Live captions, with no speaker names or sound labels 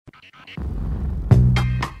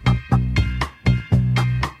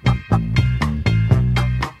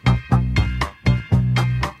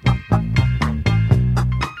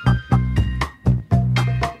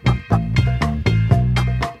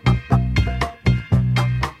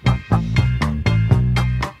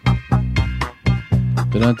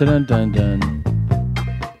Dun, dun, dun, dun, dun.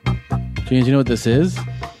 James, you know what this is?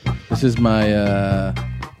 This is my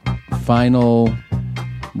final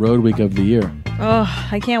road week of the year. Oh,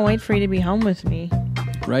 I can't wait for you to be home with me.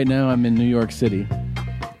 Right now, I'm in New York City.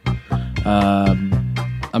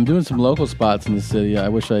 I'm doing some local spots in the city. I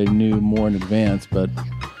wish I knew more in advance, but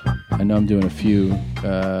I know I'm doing a few.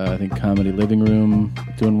 I think Comedy Living Room,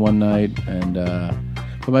 doing one night. And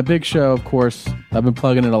but my big show, of course, I've been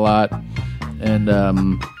plugging it a lot. And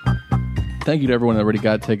thank you to everyone that already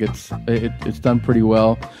got tickets. It's done pretty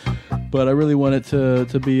well. But I really want it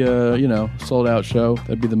to be a sold out show.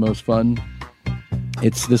 That'd be the most fun.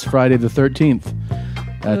 It's this Friday the 13th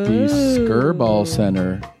at the Skirball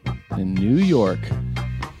Center in New York.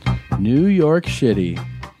 New York Shitty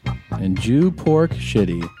and Jew Pork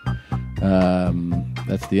Shitty.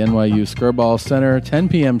 That's the NYU Skirball Center, 10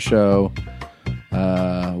 p.m. show.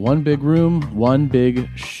 One big room, one big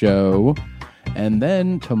show. And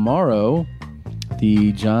then tomorrow,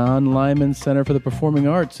 the John Lyman Center for the Performing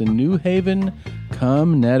Arts in New Haven,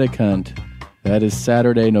 Connecticut. That is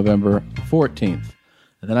Saturday, November 14th.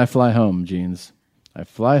 And then I fly home, Jeans. I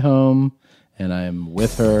fly home, and I am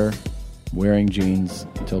with her, wearing jeans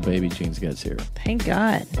until baby Jeans gets here. Thank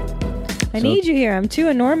God. I need you here. I'm too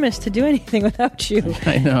enormous to do anything without you.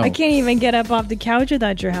 I know. I can't even get up off the couch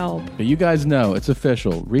without your help. But you guys know, it's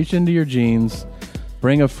official. Reach into your jeans.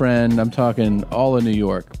 Bring a friend. I'm talking all of New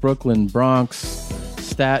York. Brooklyn, Bronx,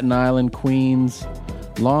 Staten Island, Queens,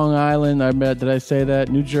 Long Island. Did I say that?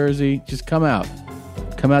 New Jersey. Just come out.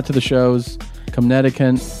 Come out to the shows.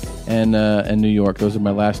 Connecticut and New York. Those are my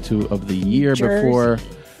last two of the year before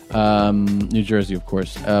New Jersey, of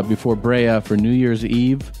course. Before Brea for New Year's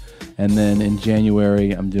Eve. And then in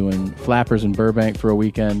January, I'm doing Flappers in Burbank for a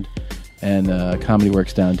weekend and Comedy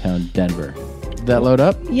Works downtown Denver. Did that load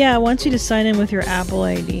up? Yeah, I want you to sign in with your Apple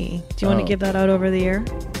ID. Do you want to give that out over the air?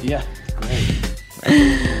 Yeah, great.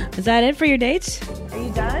 Is that it for your dates? Are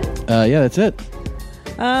you done? Yeah, that's it.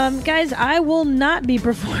 Guys, I will not be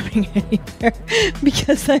performing anywhere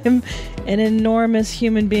because I'm an enormous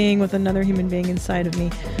human being with another human being inside of me.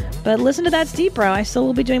 But listen to That's Deep, Bro. I still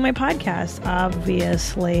will be doing my podcast,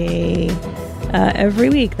 obviously, every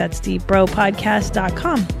week. That's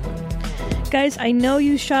deepbropodcast.com. Guys, I know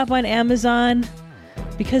you shop on Amazon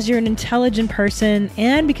because you're an intelligent person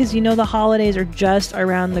and because you know the holidays are just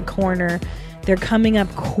around the corner. They're coming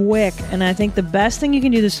up quick. And I think the best thing you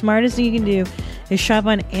can do, the smartest thing you can do, is shop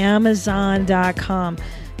on Amazon.com.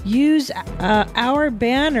 Use our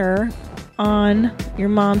banner on your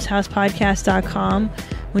mom's house podcast.com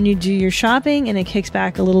when you do your shopping, and it kicks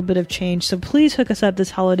back a little bit of change. So please hook us up this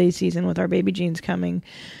holiday season with our baby jeans coming.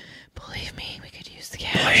 Believe me, we could use the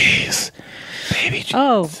cash. Please. Baby jeans.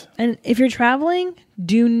 Oh, and if you're traveling,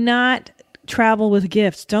 do not travel with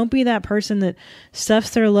gifts. Don't be that person that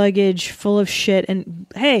stuffs their luggage full of shit. And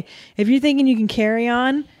hey, if you're thinking you can carry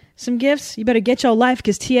on some gifts, you better get your life,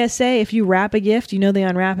 because TSA, if you wrap a gift, you know they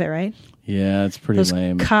unwrap it, right? Yeah, it's pretty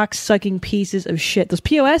lame. Those cock-sucking pieces of shit. Those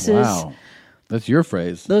POSs. Wow. That's your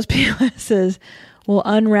phrase. Those POSs will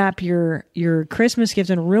unwrap your Christmas gift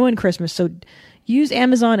and ruin Christmas. So use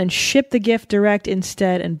Amazon and ship the gift direct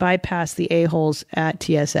instead and bypass the a-holes at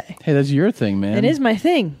TSA. Hey, that's your thing, man. It is my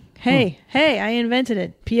thing. Hey, I invented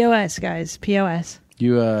it. POS, guys. POS.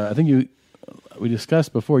 I think we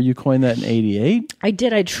discussed before, you coined that in 88? I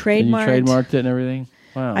did. I trademarked. And you trademarked it and everything?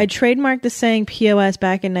 Wow. I trademarked the saying POS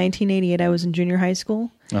back in 1988. I was in junior high school.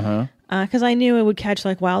 Uh-huh. Because I knew it would catch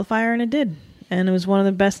like wildfire, and it did. And it was one of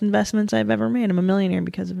the best investments I've ever made. I'm a millionaire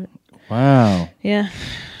because of it. Wow. Yeah.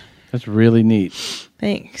 That's really neat.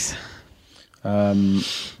 Thanks.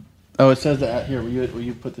 It says that here. Will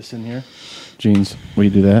you put this in here? Jeans, will you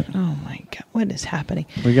do that? Oh my God. What is happening?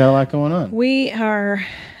 We got a lot going on.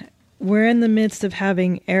 We're in the midst of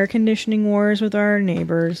having air conditioning wars with our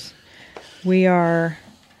neighbors. We're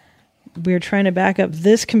trying to back up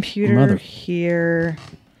this computer here.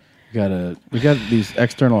 We got these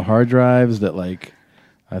external hard drives that, like,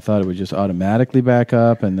 I thought it would just automatically back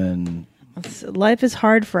up, and then life is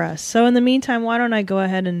hard for us. So in the meantime, why don't I go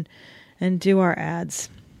ahead and do our ads?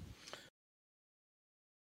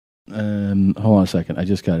 Hold on a second. I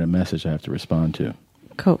just got a message I have to respond to.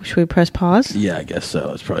 Cool. Should we press pause? Yeah, I guess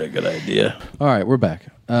so. It's probably a good idea. All right, we're back.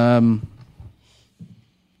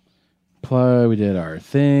 We did our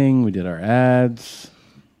thing. We did our ads.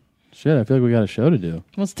 Shit, I feel like we got a show to do.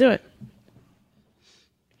 Let's do it.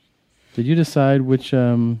 Did you decide which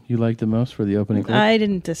you liked the most for the opening clip? I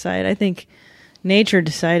didn't decide. I think nature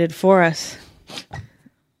decided for us.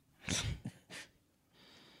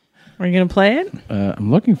 Are you going to play it? I'm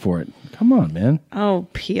looking for it. Come on, man. Oh,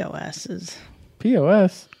 POSs.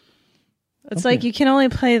 POS? It's like you can only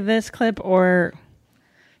play this clip or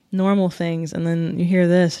normal things, and then you hear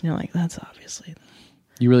this, and you're like, that's obviously.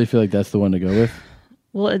 You really feel like that's the one to go with?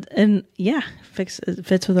 Well, it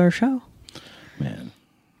fits with our show. Man,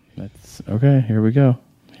 that's okay. Here we go.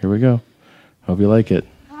 Hope you like it.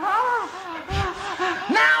 Now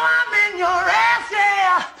I'm in your ass,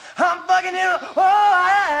 yeah. I'm fucking you. Oh,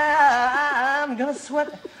 I'm gonna sweat.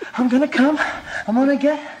 I'm gonna come. I'm gonna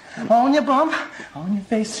get on your bum, on your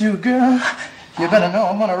face, you girl. You better know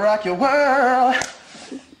I'm gonna rock your world.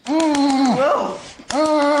 Whoa.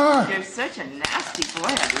 You're such a nasty boy.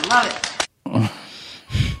 I love it.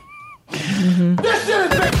 This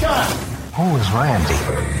shit is big time. Who is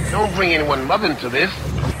Randy? Don't bring anyone mother into this.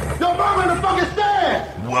 Your mom in the fucking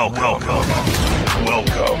stand. Welcome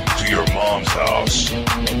to your mom's house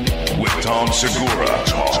with Tom Segura,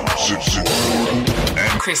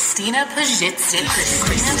 and Christina Pazsitzky.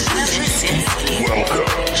 welcome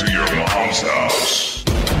to your mom's house.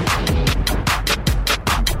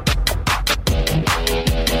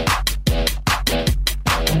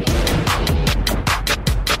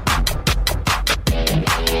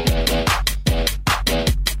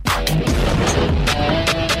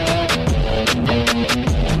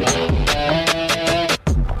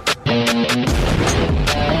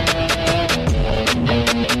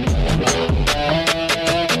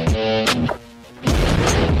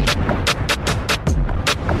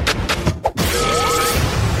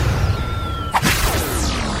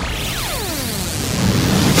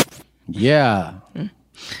 Yeah.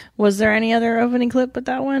 Was there any other opening clip but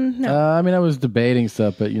that one? No. I mean, I was debating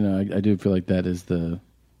stuff, but I do feel like that is the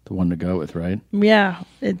one to go with, right? Yeah.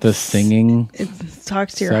 The singing. It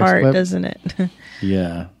talks to your sex heart, clip? doesn't it?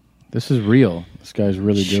 Yeah. This is real. This guy's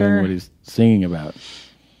really doing Sure. what he's singing about.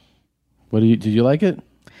 Did you like it?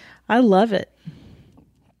 I love it.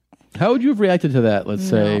 How would you have reacted to that? Let's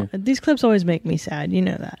say These clips always make me sad. You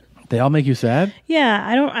know that. they all make you sad. Yeah,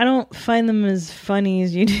 I don't find them as funny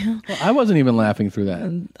as you do. Well, I wasn't even laughing through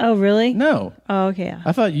that. Oh, really? No. Oh, okay. Yeah.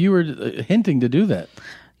 I thought you were hinting to do that.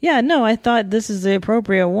 Yeah, no, I thought this is the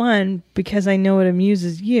appropriate one because I know it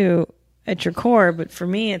amuses you at your core, but for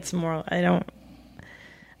me, it's more, I don't.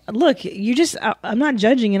 Look, I'm not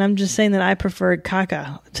judging it. I'm just saying that I prefer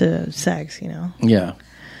caca to sex, Yeah.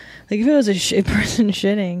 Like if it was a person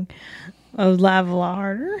shitting, I would laugh a lot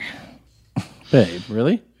harder. Babe,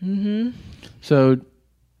 really? Mm-hmm. So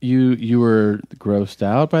you were grossed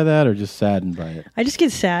out by that or just saddened by it? I just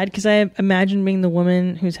get sad because I imagine being the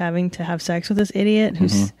woman who's having to have sex with this idiot who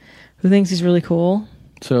thinks he's really cool.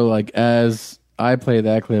 So like as I play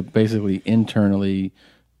that clip, basically internally,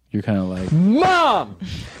 you're kind of like, Mom!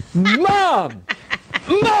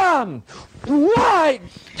 Why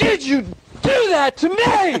did you do that to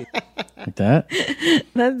me? like that?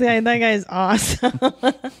 That guy's awesome.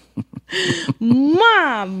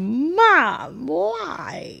 Mom,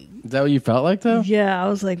 why? Is that what you felt like though? Yeah, I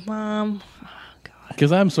was like, Mom. Oh, God.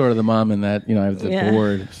 Because I'm sort of the mom in that, I have the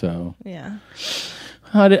board, so. Yeah.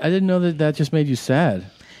 I didn't know that just made you sad.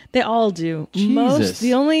 They all do. Jesus.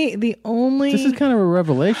 The only. This is kind of a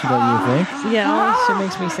revelation, don't you think? Yeah, all this shit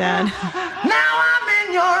makes me sad. Now I'm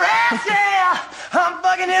in your ass, yeah. I'm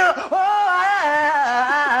fucking you. Oh,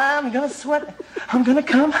 I'm gonna sweat. I'm gonna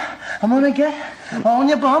come. I'm gonna get on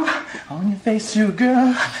your bum, on your face, you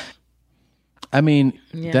girl. I mean,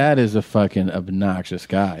 that is a fucking obnoxious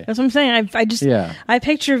guy. That's what I'm saying. I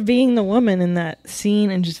picture being the woman in that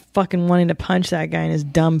scene and just fucking wanting to punch that guy in his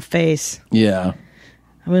dumb face. Yeah.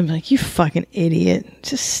 I would be like, you fucking idiot.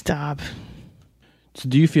 Just stop. So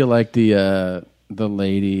do you feel like the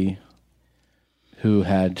lady who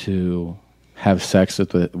had to have sex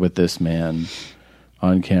with this man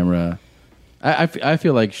on camera, I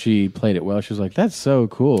feel like she played it well. She was like, that's so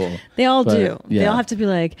cool. They all do. Yeah. They all have to be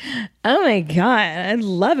like, oh my God, I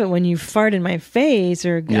love it when you fart in my face,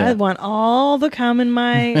 or I want all the cum in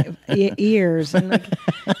my ears. And like,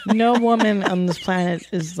 no woman on this planet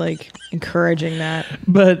is like encouraging that.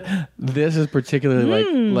 But this is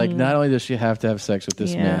particularly like not only does she have to have sex with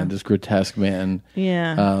this man, this grotesque man,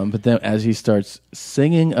 but then as he starts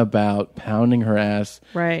singing about pounding her ass,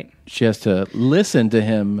 right, she has to listen to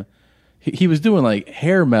him. He was doing like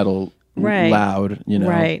hair metal loud,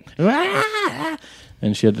 right,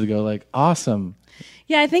 and she had to go like, awesome.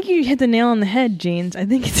 Yeah, I think you hit the nail on the head, Jeans. I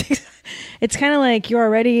think it's kind of like you're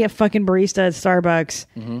already a fucking barista at Starbucks,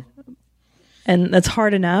 and that's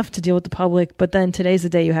hard enough to deal with the public. But then today's the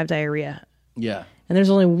day you have diarrhea. Yeah, and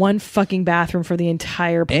there's only one fucking bathroom for the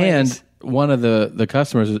entire place. And one of the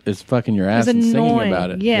customers is fucking your ass and singing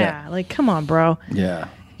about it. Yeah, like come on, bro. Yeah,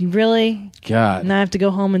 you really? God. And I have to go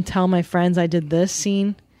home and tell my friends I did this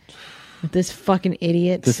scene. This fucking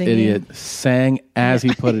idiot. This singing. idiot sang as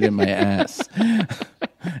he put it in my ass, and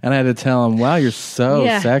I had to tell him, "Wow, you're so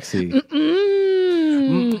sexy."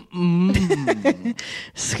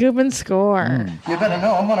 Scoop and score. You better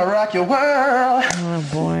know I'm gonna rock your world. Oh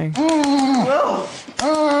boy.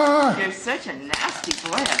 You're such a nasty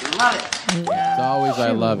boy. I love it. It's always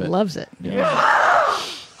I love it. Loves it. Yeah.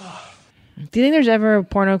 Do you think there's ever a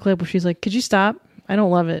porno clip where she's like, "Could you stop? I don't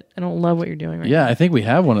love it. I don't love what you're doing right now." Yeah, I think we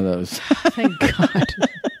have one of those. Thank God.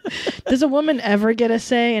 Does a woman ever get a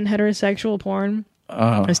say in heterosexual porn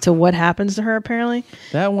as to what happens to her? Apparently,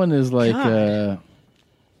 that one is like,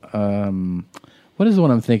 what is the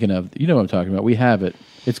one I'm thinking of? You know what I'm talking about. We have it.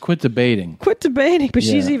 It's Quit Debating. Quit debating, but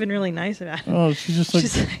she's even really nice about it. Oh, she's just like,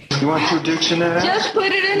 You want 2 dicks in that? Just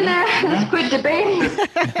put it in there. Let's quit debating.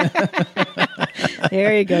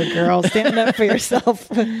 There you go, girl. Stand up for yourself.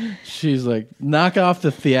 she's like, knock off the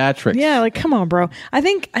theatrics. Yeah, like come on, bro. I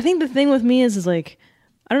think the thing with me is like,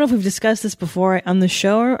 I don't know if we've discussed this before on the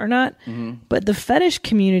show or not, but the fetish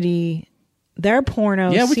community, their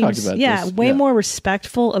porno Yeah, we seems talked about this. way Yeah. more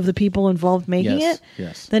respectful of the people involved making it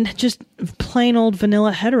Yes. than just plain old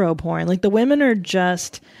vanilla hetero porn. Like the women are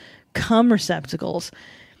just cum receptacles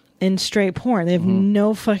in straight porn. They have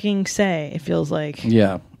no fucking say, it feels like.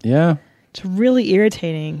 Yeah. Yeah. It's really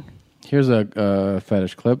irritating. Here's a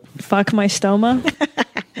fetish clip. Fuck my stoma.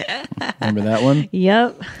 Remember that one?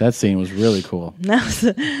 Yep. That scene was really cool. That was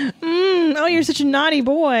oh, you're such a naughty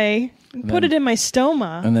boy. Put it in my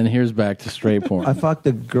stoma. And then here's back to straight porn. I fucked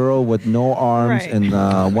a girl with no arms Right.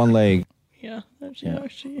 and one leg. Yeah.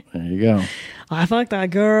 There you go. I fucked that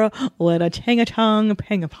girl with a chang-a-chong,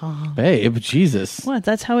 pang-a-pong. Babe, Jesus. What?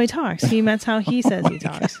 That's how he talks. That's how he says he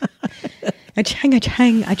talks. A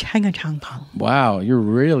chang-a-chang, a chang-a-chong-pong. Wow, you're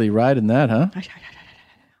really riding that, huh?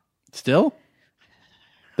 Still?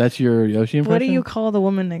 That's your Yoshi impression? What do you call the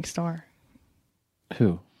woman next door?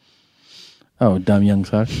 Who? Oh, dumb young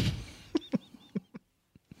suck.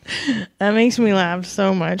 That makes me laugh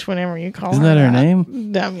so much whenever you call Isn't her that her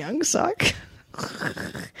name? Dumb young suck.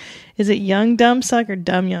 Is it young dumb suck or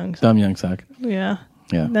dumb young suck? Dumb young suck. Yeah.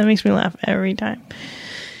 Yeah. That makes me laugh every time.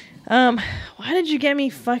 Why did you get me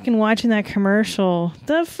fucking watching that commercial?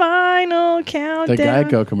 The final countdown. The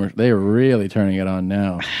Geico commercial. They are really turning it on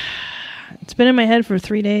now. It's been in my head for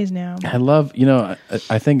 3 days now. I love,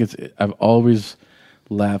 I think I've always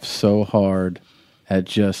laughed so hard at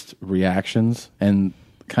just reactions and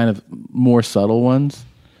kind of more subtle ones.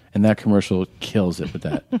 And that commercial kills it with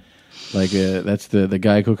that. Like, that's the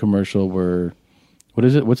Geico commercial where, what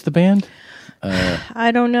is it? What's the band?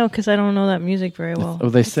 I don't know because I don't know that music very well. Oh,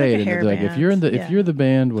 they It's say like a it. hair Like, if you're band. if you're the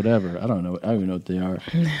band, whatever. I don't know. I don't even know what they are.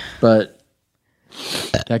 But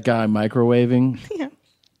that guy microwaving,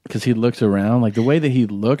 because he looks around, like the way that he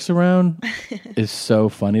looks around is so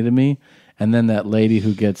funny to me. And then that lady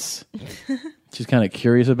who gets, she's kind of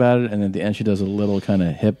curious about it, and at the end she does a little kind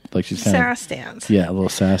of hip, like she's kind sass dance. Yeah, a little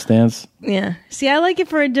sass dance. Yeah. See, I like it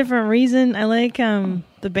for a different reason. I like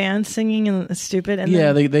the band singing and it's stupid. And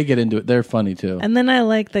Yeah, then, they get into it. They're funny too. and then I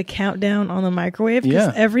like the countdown on the microwave because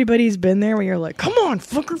Yeah. everybody's been there where you're like, come on,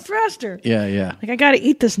 fucker, faster. Yeah, yeah, Like, I got to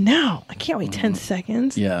eat this now. I can't wait 10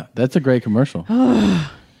 seconds. yeah. That's a great commercial.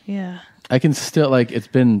 Yeah. I can still, like, it's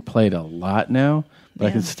been played a lot now, but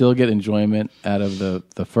I can still get enjoyment out of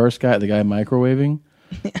the first guy, the guy microwaving,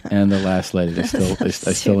 and the last lady.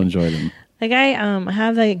 I still enjoy them. Like, I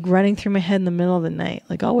have that running through my head in the middle of the night.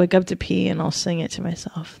 Like, I'll wake up to pee and I'll sing it to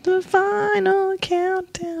myself. The final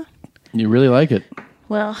countdown. You really like it.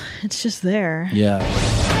 Well, it's just there. Yeah.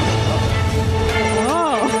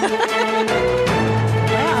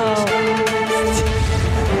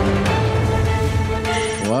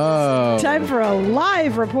 Whoa. Time for a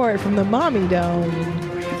live report from the Mommy Dome.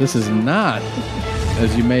 This is not,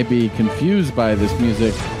 as you may be confused by this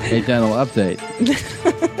music, a dental update.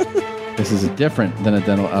 This is different than a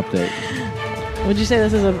dental update. Would you say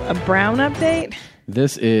this is a brown update?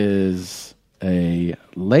 This is a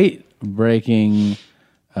late-breaking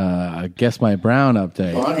Guess My Brown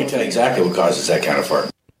update. Well, I can tell you exactly what causes that kind of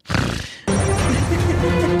fart.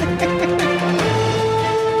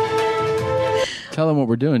 Tell them what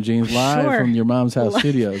we're doing, Jeans, live Sure. from your mom's house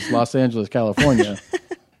studios, Los Angeles, California.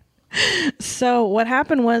 So what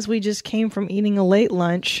happened was we just came from eating a late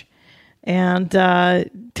lunch, and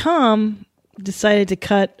Tom decided to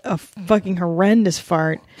cut a fucking horrendous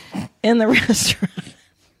fart in the restaurant.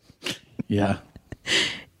 Yeah.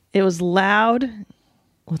 It was loud.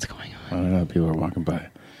 What's going on? I don't know. People are walking by.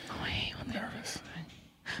 Oh, I hate when they're nervous.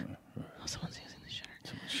 Oh, someone's using the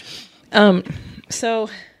shitter. So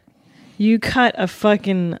you cut a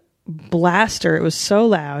fucking blaster. It was so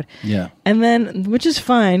loud. Yeah. And then, which is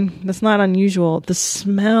fine. That's not unusual. The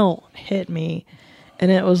smell hit me.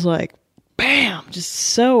 And it was like, bam, just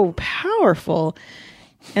so powerful.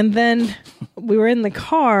 And then we were in the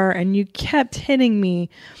car and you kept hitting me.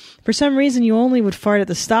 For some reason, you only would fart at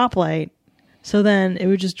the stoplight. So then it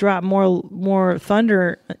would just drop more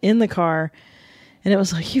thunder in the car. And it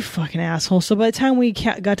was like, you fucking asshole. So by the time we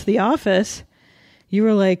got to the office, you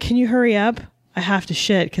were like, can you hurry up? I have to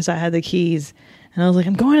shit because I had the keys. And I was like,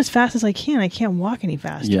 I'm going as fast as I can. I can't walk any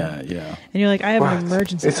faster. Yeah. And you're like, I have an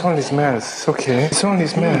emergency. It's only manners. It's okay. It's only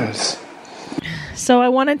manners. So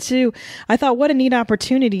I thought, what a neat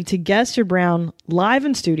opportunity to guest your Brown live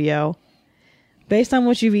in studio based on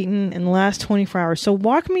what you've eaten in the last 24 hours. So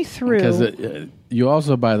walk me through. Because you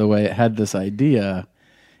also, by the way, had this idea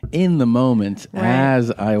in the moment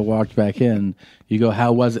as I walked back in. You go,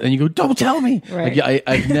 how was it? And you go, don't tell me. Right. Like,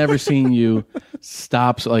 I've never seen you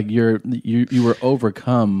stop. Like you were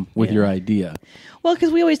overcome with your idea. Well,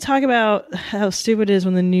 because we always talk about how stupid it is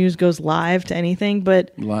when the news goes live to anything,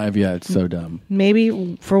 but Live, yeah, it's so dumb.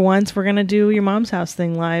 maybe for once we're going to do your mom's house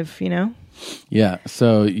thing live, you know? Yeah.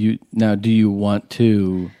 So do you want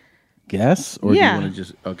to guess or do you want to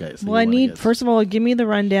just okay? So well, I need first of all, give me the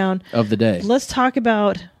rundown of the day. Let's talk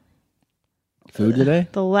about food today.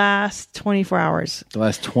 The last 24 hours. The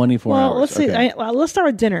last 24 hours. Well, let's see. Okay. Let's start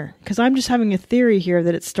with dinner because I'm just having a theory here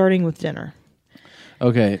that it's starting with dinner.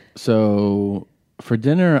 Okay, so for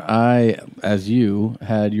dinner, I, as you,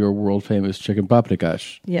 had your world famous chicken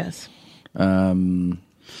paprikash. Yes.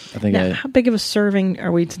 I think now, how big of a serving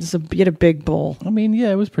are we to get a big bowl? I mean,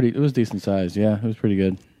 yeah, it was decent size. Yeah, it was pretty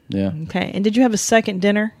good. Yeah. Okay. And did you have a second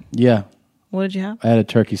dinner? Yeah. What did you have? I had a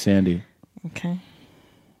turkey sandy. Okay.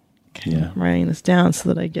 Yeah. I'm writing this down so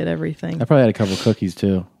that I get everything. I probably had a couple of cookies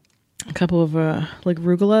too. A couple of like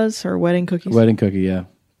rugulas or wedding cookies? Wedding cookie, yeah.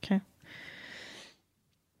 Okay.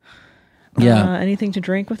 Yeah. Anything to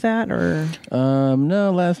drink with that or?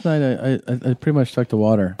 No, last night I pretty much stuck to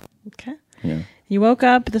water. Okay. Yeah. You woke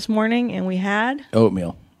up this morning and we had?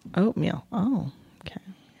 Oatmeal. Oatmeal. Oh, okay.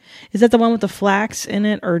 Is that the one with the flax in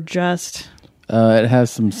it or just? It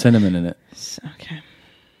has some cinnamon in it. Okay.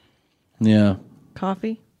 Yeah.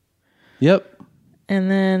 Coffee? Yep.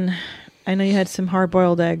 And then I know you had some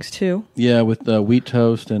hard-boiled eggs too. Yeah, with wheat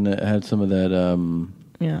toast and it had some of that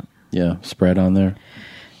spread on there.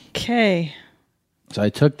 Okay. So I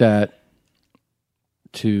took that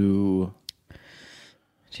to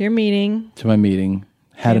your meeting. To my meeting.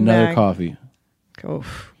 Had Came another back. coffee. Oh,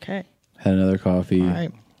 okay. Had another coffee. All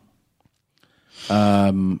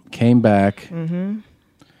right. Came back. Mm-hmm.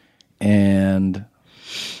 And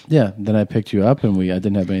yeah, then I picked you up and I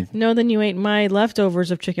didn't have anything. No, then you ate my leftovers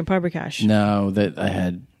of chicken paprikash. No, that I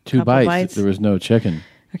had two Couple bites. There was no chicken.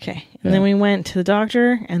 Okay. And then we went to the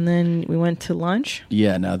doctor and then we went to lunch.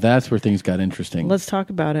 Yeah, now that's where things got interesting. Let's talk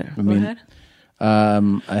about it. I Go mean, ahead.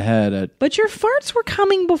 I had a... But your farts were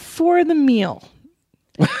coming before the meal.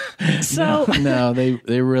 So no,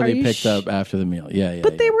 they really you picked up after the meal. Yeah.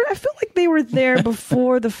 But they were, I feel like they were there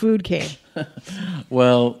before the food came.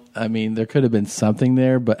 Well, I mean, there could have been something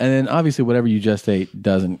there, and then obviously whatever you just ate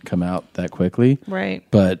doesn't come out that quickly. Right.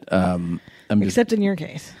 But except in your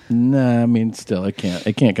case. Nah, I mean, still, it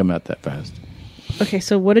can't come out that fast. Okay,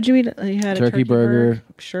 so what did you eat? You had a turkey burger.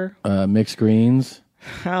 Sure. Mixed greens.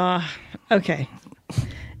 Okay.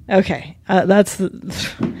 Okay. That's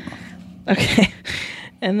the... Okay.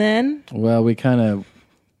 And then? Well, we kind of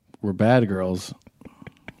were bad girls.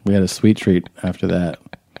 We had a sweet treat after that.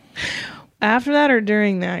 After that or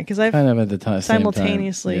during that? Because I kind of at the time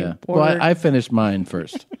simultaneously same time. Yeah. Well, I finished mine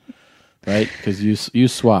first, right? Because you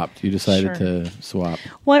swapped. You decided to swap.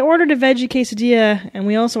 Well, I ordered a veggie quesadilla, and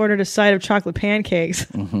we also ordered a side of chocolate pancakes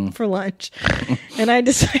for lunch. And I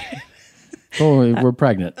decided... Oh, we're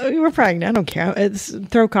pregnant. We're pregnant. I don't care.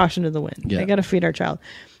 Throw caution to the wind. Yeah. I got to feed our child.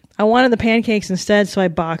 I wanted the pancakes instead, so I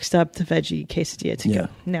boxed up the veggie quesadilla to go.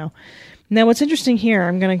 Now, what's interesting here,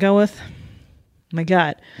 I'm going to go with my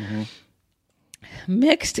gut. Mm-hmm.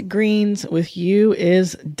 Mixed greens with you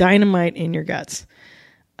is dynamite in your guts.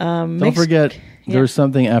 Don't forget, there's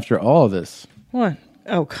something after all of this. What?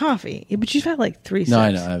 Oh, coffee. Yeah, but you've had like 3 sips. No,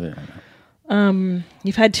 I know. I haven't.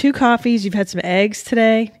 You've had 2 coffees. You've had some eggs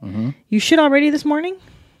today. Mm-hmm. You shit already this morning?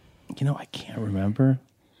 You know, I can't remember.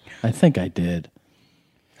 I think I did.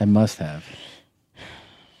 I must have.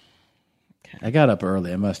 Okay. I got up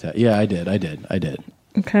early. I must have. Yeah, I did.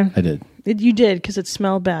 Okay. I did. You did, because it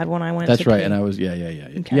smelled bad when I went That's to right. pee. And I was, yeah.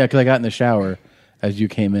 Okay. Yeah, because I got in the shower as you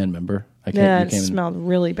came in, remember? It smelled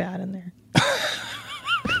really bad in there.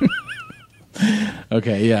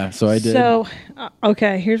 Okay, yeah. So I did. So,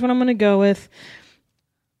 okay, here's what I'm going to go with.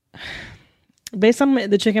 based on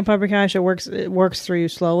the chicken paprikash, it works through you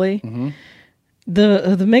slowly. Mm-hmm.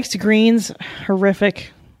 The mixed greens,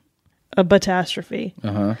 horrific, a catastrophe.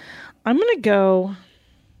 I'm gonna go.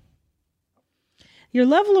 Your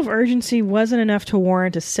level of urgency wasn't enough to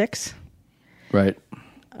warrant a 6. Right.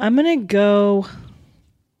 I'm gonna go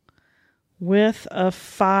with a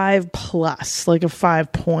 5+, like a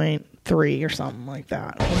 5.3 or something like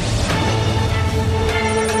that.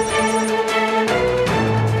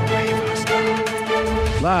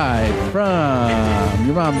 Live from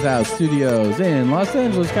your mom's house studios in Los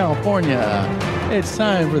Angeles, California. It's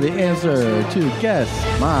time for the answer to Guess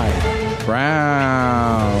My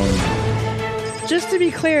Brown. Just to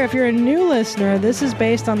be clear, if you're a new listener, this is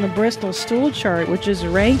based on the Bristol stool chart, which is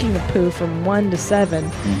ranking a poo from 1 to 7.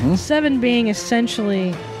 Mm-hmm. 7 being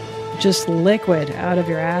essentially just liquid out of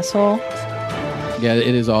your asshole. Yeah,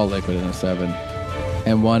 it is all liquid in a 7.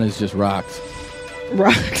 And 1 is just rocks.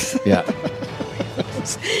 Rocks? Yeah.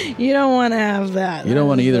 You don't want to have that. You don't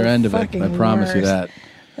want either end of it. I promise you that.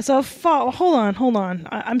 So, hold on.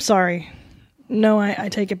 I'm sorry. No, I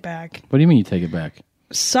take it back. What do you mean you take it back?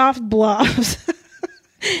 Soft blobs.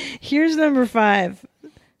 Here's number 5.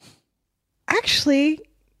 Actually,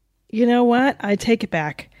 you know what? I take it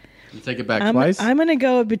back. You take it back twice? I'm going to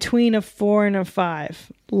go between a 4 and a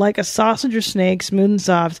 5. Like a sausage or snake, smooth and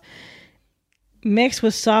soft, mixed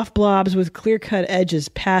with soft blobs with clear-cut edges,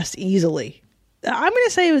 passed easily. I'm going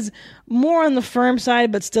to say it was more on the firm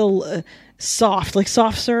side, but still soft, like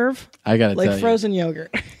soft serve. I got to tell you. Like frozen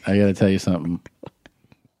yogurt. I got to tell you something.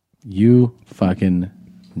 You fucking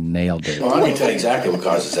nailed it. Well, I can tell you exactly what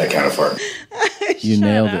causes that kind of fart. You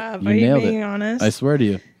nailed it. You nailed it. Being honest? I swear to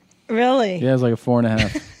you. Really? Yeah, it was like a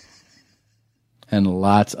 4.5. And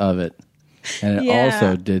lots of it. And it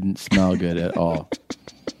also didn't smell good at all.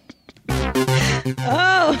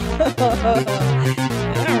 Oh.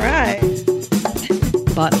 All right.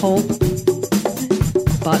 Butthole.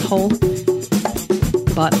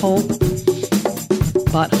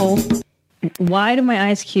 Why do my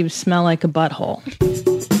ice cubes smell like a butthole?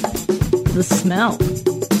 The smell.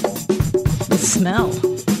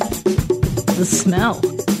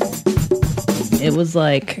 It was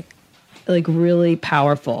like really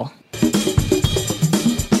powerful.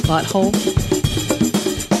 Butthole.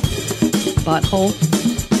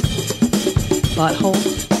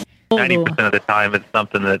 90% of the time, it's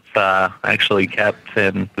something that's actually kept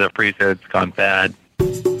in the freezer. It's gone bad.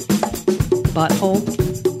 Butthole.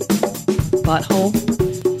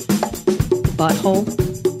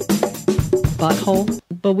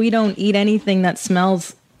 But we don't eat anything that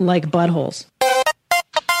smells like buttholes.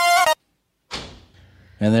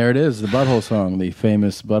 And there it is, the butthole song, the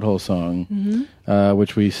famous butthole song,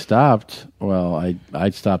 which we stopped. Well,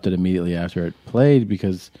 I stopped it immediately after it played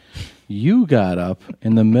because you got up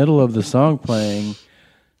in the middle of the song playing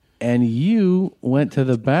and you went to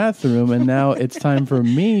the bathroom, and now it's time for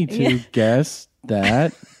me to guess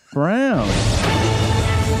that brown.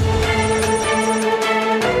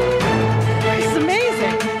 It's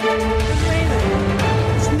amazing.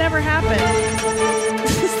 It's never happened.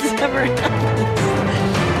 This never happened.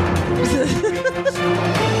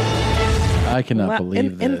 I cannot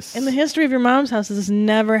believe this. In the history of your mom's house, this has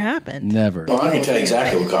never happened. Never. Well, I can tell you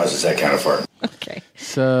exactly what causes that kind of fart. Okay.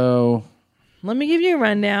 So, let me give you a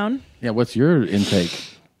rundown. Yeah, what's your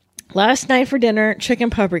intake? Last night for dinner, chicken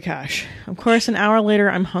paprikash. Of course, an hour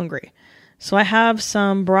later, I'm hungry. So I have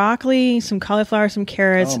some broccoli, some cauliflower, some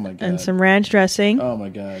carrots, and some ranch dressing. Oh, my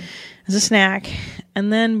God. As a snack.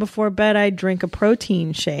 And then before bed, I drink a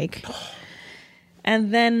protein shake.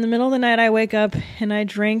 And then in the middle of the night, I wake up and I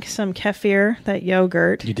drink some kefir, that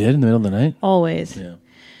yogurt. You did in the middle of the night? Always. Yeah.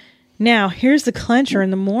 Now, here's the clincher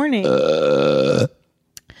in the morning.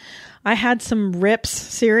 I had some Rips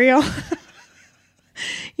cereal.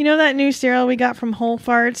 You know that new cereal we got from Whole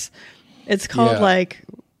Farts? It's called like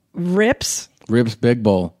Rips. Rips Big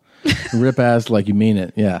Bowl. Rip ass like you mean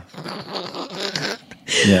it. Yeah.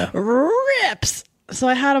 Yeah. Rips. So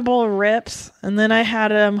I had a bowl of Rips, and then I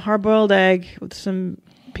had a hard-boiled egg with some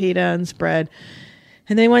pita and spread.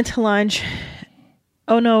 And then we went to lunch.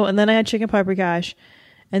 Oh, no, and then I had chicken paprikash.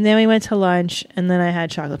 And then we went to lunch, and then I had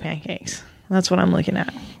chocolate pancakes. That's what I'm looking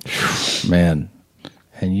at. Man.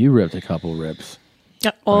 And you ripped a couple rips.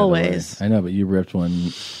 Always. I know, but you ripped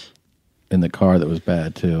one in the car that was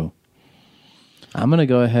bad, too. I'm going to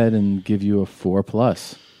go ahead and give you a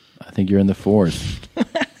 4+. I think you're in the 4s.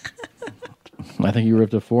 I think you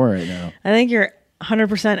ripped a 4 right now. I think you're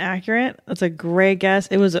 100% accurate. That's a great guess.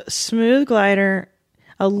 It was a smooth glider,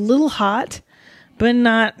 a little hot, but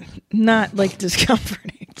not like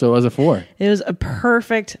discomforting. So it was a 4. It was a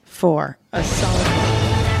perfect 4. A solid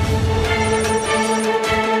 4.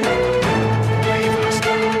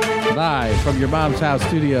 from your mom's house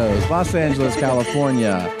studios, Los Angeles,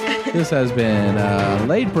 California. This has been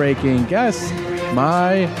late breaking Guess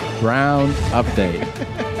My Brown update.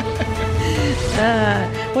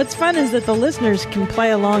 What's fun is that the listeners can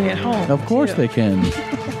play along at home. Of course they can.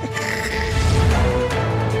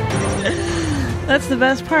 That's the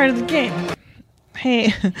best part of the game.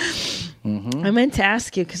 Hey, I meant to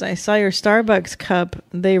ask you because I saw your Starbucks cup.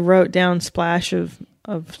 They wrote down splash of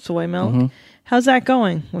soy milk. How's that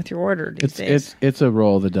going with your order these days? It's a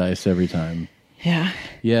roll of the dice every time. Yeah.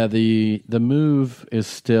 Yeah, the move is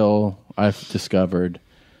still, I've discovered,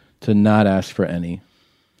 to not ask for any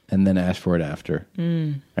and then ask for it after.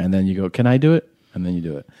 And then you go, can I do it? And then you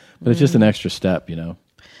do it. But it's just an extra step, you know.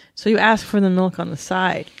 So you ask for the milk on the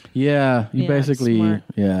side. Yeah, you basically, smart.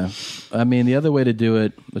 yeah. I mean, the other way to do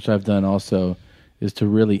it, which I've done also, is to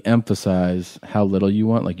really emphasize how little you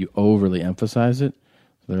want. Like you overly emphasize it.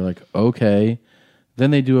 So they're like, okay.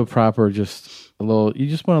 Then they do a proper you just want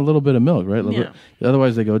a little bit of milk, right? Yeah.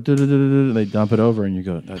 Otherwise they go, and they dump it over and you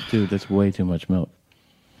go, oh, dude, that's way too much milk.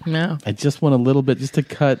 No. I just want a little bit, just to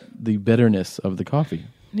cut the bitterness of the coffee.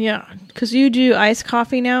 Yeah, because you do iced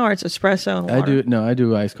coffee now, or it's espresso and water? I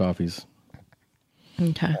do iced coffees.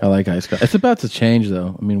 Okay. I like iced coffee. It's about to change,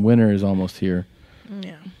 though. I mean, winter is almost here.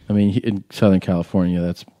 Yeah. I mean, in Southern California,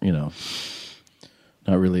 that's,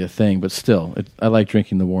 not really a thing, but still, I like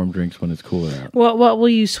drinking the warm drinks when it's cooler out. What will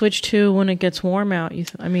you switch to when it gets warm out?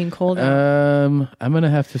 Cold out? I'm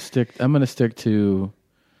gonna stick to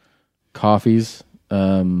coffees.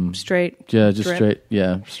 Straight. Yeah, just drip? straight.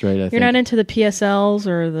 Yeah, straight. I think. You're not into the PSLs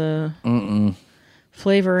or the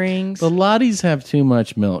flavorings? The Lotties have too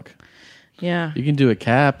much milk. Yeah. You can do a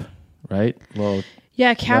cap, right? Well,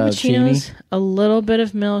 yeah, cappuccinos, a little bit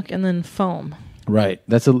of milk, and then foam. Right.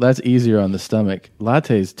 That's easier on the stomach.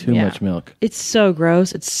 Lattes, too much milk. It's so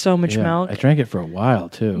gross. It's so much milk. I drank it for a while,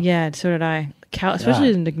 too. Yeah, so did I. Especially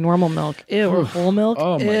in like normal milk. Ew, or whole milk.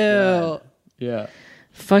 Oh, my God. Yeah.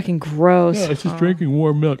 Fucking gross. Yeah, it's just drinking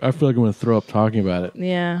warm milk. I feel like I'm going to throw up talking about it.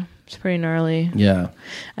 Yeah, it's pretty gnarly. Yeah.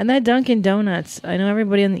 And that Dunkin' Donuts, I know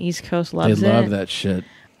everybody on the East Coast loves it. They love that shit.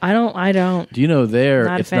 I don't. Do you know it's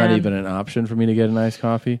not fan. even an option for me to get an iced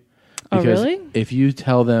coffee? Because really? if you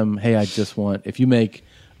tell them, hey, if you make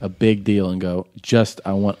a big deal and go,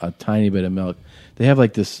 I want a tiny bit of milk, they have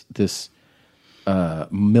like this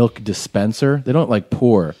milk dispenser. They don't like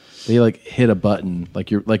pour. They like hit a button,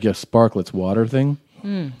 like your Sparkletts water thing.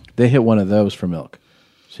 They hit one of those for milk.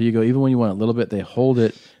 So you go, even when you want a little bit, they hold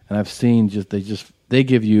it, and I've seen they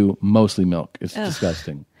give you mostly milk. It's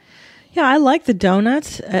disgusting. Yeah, I like the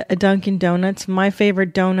donuts at Dunkin' Donuts. My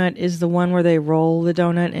favorite donut is the one where they roll the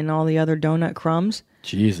donut and all the other donut crumbs.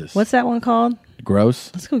 Jesus. What's that one called?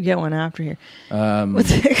 Gross. Let's go get one after here.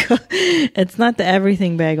 What's it called? It's not the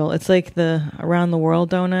everything bagel. It's like the around the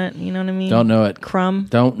world donut. You know what I mean? Don't know it. Crumb.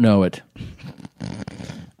 Don't know it.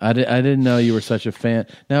 I didn't know you were such a fan.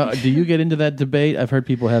 Now, do you get into that debate? I've heard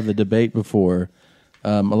people have the debate before.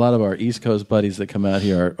 A lot of our East Coast buddies that come out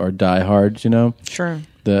here are diehards, Sure.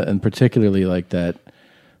 And particularly like that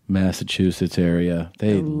Massachusetts area.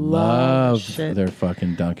 They love their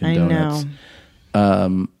fucking Dunkin' Donuts. I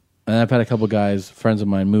know. And I've had a couple guys, friends of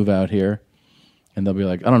mine, move out here, and they'll be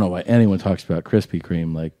like, I don't know why anyone talks about Krispy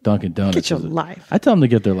Kreme, like Dunkin' Donuts. Get your life. I tell them to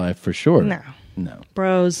get their life for sure. No.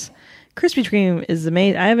 Bros, Krispy Kreme is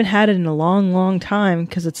amazing. I haven't had it in a long, long time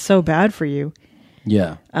because it's so bad for you.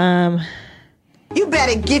 Yeah. You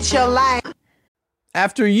better get your life.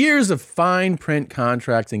 After years of fine print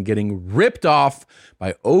contracts and getting ripped off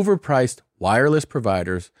by overpriced wireless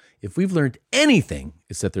providers, if we've learned anything,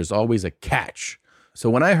 it's that there's always a catch. So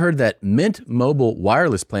when I heard that Mint Mobile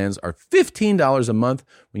wireless plans are $15 a month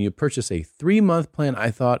when you purchase a 3-month plan, I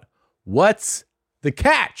thought, what's the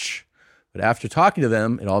catch? But after talking to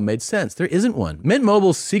them, it all made sense. There isn't one. Mint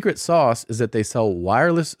Mobile's secret sauce is that they sell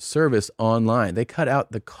wireless service online. They cut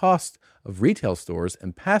out the cost of retail stores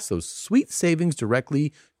and pass those sweet savings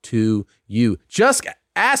directly to you. Just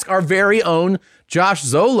ask our very own Josh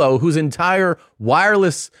Zolo, whose entire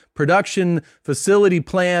wireless production facility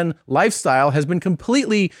plan lifestyle has been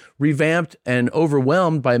completely revamped and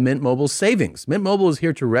overwhelmed by Mint Mobile's savings. Mint Mobile is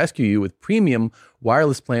here to rescue you with premium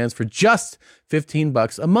wireless plans for just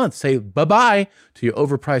 $15 a month. Say bye-bye to your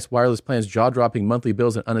overpriced wireless plans, jaw-dropping monthly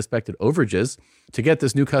bills, and unexpected overages. To get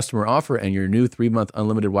this new customer offer and your new 3-month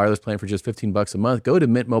unlimited wireless plan for just $15 a month, go to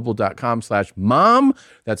mintmobile.com/mom.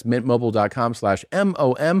 That's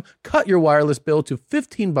mintmobile.com/MOM. Cut your wireless bill to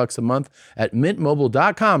 $15 a month at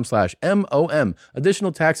mintmobile.com/MOM.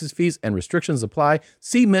 Additional taxes, fees, and restrictions apply.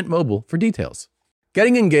 See Mint Mobile for details.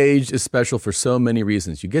 Getting engaged is special for so many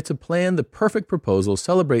reasons. You get to plan the perfect proposal,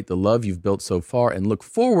 celebrate the love you've built so far, and look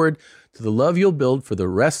forward to the love you'll build for the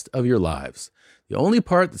rest of your lives. The only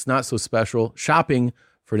part that's not so special, shopping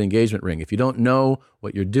for an engagement ring. If you don't know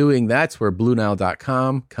what you're doing, that's where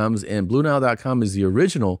BlueNile.com comes in. BlueNile.com is the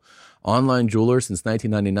original online jeweler since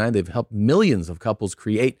 1999. They've helped millions of couples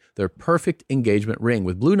create their perfect engagement ring.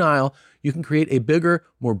 With Blue Nile, you can create a bigger,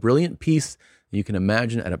 more brilliant piece you can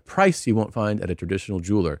imagine at a price you won't find at a traditional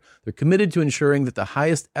jeweler. They're committed to ensuring that the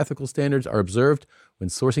highest ethical standards are observed when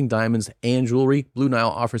sourcing diamonds and jewelry. Blue Nile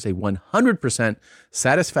offers a 100%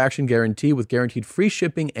 satisfaction guarantee with guaranteed free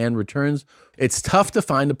shipping and returns. It's tough to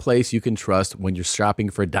find a place you can trust when you're shopping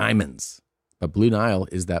for diamonds, but Blue Nile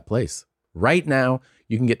is that place. Right now,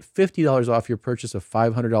 you can get $50 off your purchase of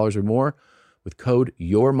 $500 or more with code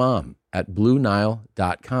YOURMOM at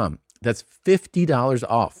BlueNile.com. That's $50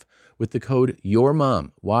 off with the code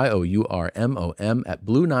YOURMOM, YOURMOM, at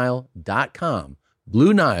BlueNile.com,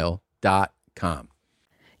 BlueNile.com.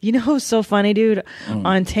 You know what's so funny, dude?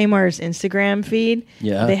 On Tamar's Instagram feed,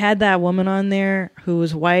 they had that woman on there who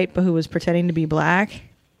was white but who was pretending to be black.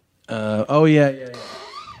 Yeah.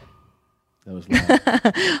 That was loud.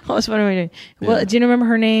 What am I doing? Well, do you remember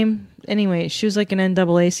her name? Anyway, she was like an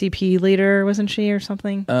NAACP leader, wasn't she, or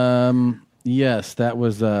something? Yes, that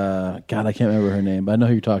was, God, I can't remember her name, but I know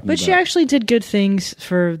who you're talking about. But she actually did good things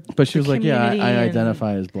for But she was like, yeah, I and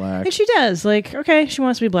identify as black. And she does. Like, okay, she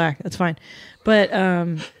wants to be black. That's fine. But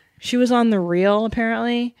she was on The Real,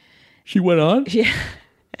 apparently. She went on? Yeah.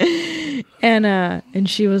 And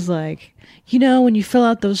she was like, you know, when you fill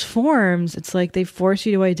out those forms, it's like they force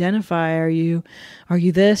you to identify. Are you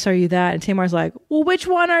this? Are you that? And Tamar's like, well, which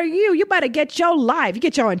one are you? You better get your life. You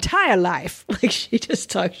get your entire life. Like, she just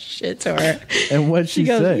talks shit to her. And what'd she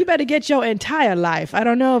goes, say? you better get your entire life. I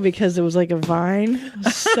don't know, because it was like a Vine.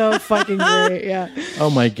 So fucking great. Yeah. Oh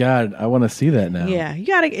my God. I want to see that now. Yeah. You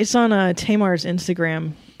gotta, it's on Tamar's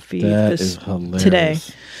Instagram feed. That is hilarious. Today.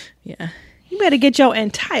 Yeah. You better get your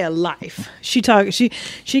entire life. She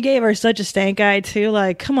gave her such a stank eye too.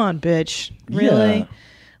 Like, come on, bitch. Really? Yeah.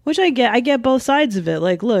 Which I get both sides of it.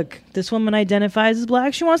 Like, look, this woman identifies as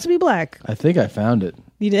black. She wants to be black. I think I found it.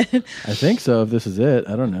 You did? I think so. If this is it,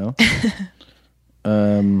 I don't know.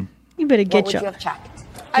 You better get what would your. you have checked?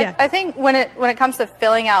 Yeah. I think when it comes to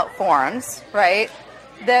filling out forms, right?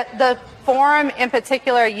 The form in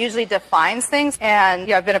particular usually defines things.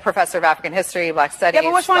 And I've been a professor of African history, Black studies. Yeah,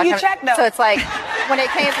 but which one you checked though? So it's like when it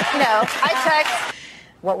came, I checked.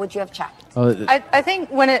 What would you have checked? Oh, I think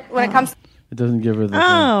when it comes. It doesn't give her the thing.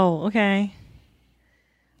 Oh, okay.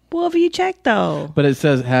 What have you checked though? But it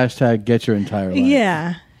says hashtag get your entire life.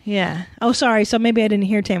 Yeah. Yeah. Oh, sorry. So maybe I didn't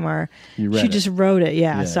hear Tamar. You read she it. just wrote it.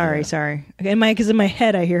 Yeah. Yeah, sorry. yeah. Sorry. Okay, because in my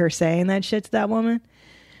head I hear her saying that shit to that woman.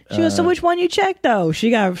 She goes, so which one you checked though? She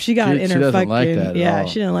got in she her doesn't fucking like that at all.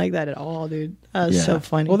 She didn't like that at all, dude. That was Yeah. so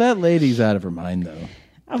funny. Well, that lady's out of her mind though.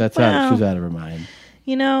 That's well, she's out of her mind.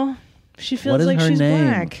 You know, she What feels is like her she's name?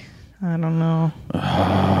 black. I don't know.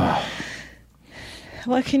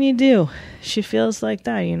 What can you do? She feels like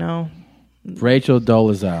that, you know. Rachel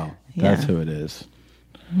Dolezal. That's Yeah. who it is.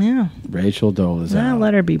 Yeah. Rachel Dolezal. Nah,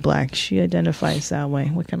 let her be black. She identifies that way.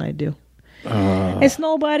 What can I do? It's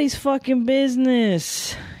nobody's fucking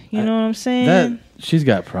business. You know what I'm saying? She's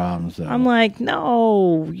got problems though. I'm like,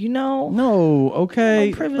 no, No,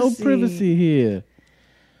 okay. No privacy here.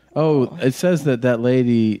 Oh, it says that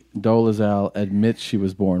lady Dolezal admits she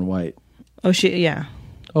was born white. Oh, yeah.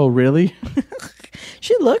 Oh, really?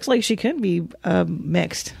 She looks like she could be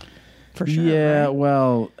mixed. For sure. Yeah, right?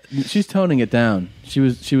 well, she's toning it down. She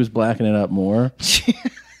was blacking it up more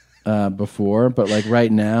before, but like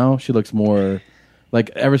right now, she looks more like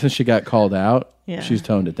ever since she got called out, she's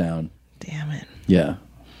toned it down. Damn it. Yeah.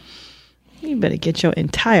 You better get your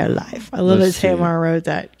entire life. I love Let's that see. Tamar wrote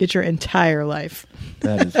that. Get your entire life.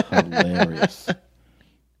 That is hilarious. That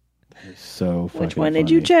is so fucking Which one did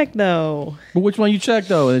you check though? But which one you checked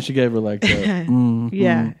though? And then she gave her like the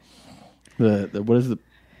Yeah. The what is the?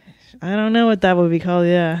 I don't know what that would be called.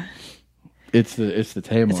 Yeah. It's the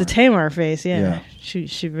Tamar. It's a Tamar face. Yeah. Yeah.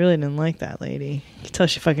 She really didn't like that lady. You could tell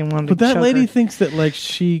she fucking wanted But to that choke lady her. thinks that like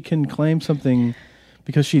she can claim something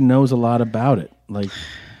because she knows a lot about it. Like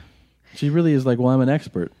she really is like, well, I'm an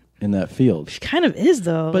expert in that field. She kind of is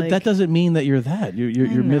though. But like- that doesn't mean that you're that.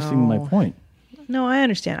 You're missing my know. point. No, I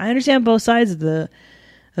understand. I understand both sides of the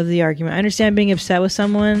argument. I understand being upset with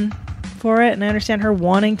someone for it, and I understand her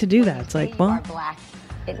wanting to do that. It's like, well, Black,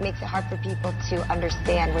 it makes it hard for people to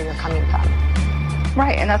understand where you're coming from.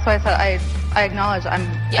 Right, and that's why I said I acknowledge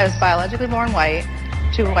I was biologically born white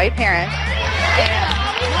to white parents.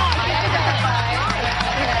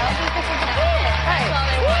 Right.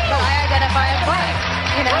 identify as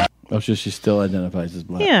black, you know? Oh, she still identifies as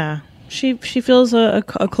black. Yeah. She feels a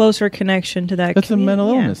closer connection to that. That's a mental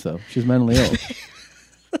illness, though. She's mentally ill.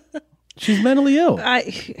 She's mentally ill.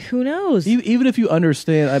 Who knows? Even if you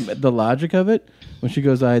understand the logic of it, when she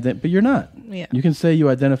goes, but you're not. Yeah. You can say you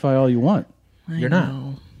identify all you want. You're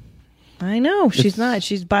not. I know. She's not.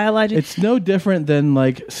 She's biologically. It's no different than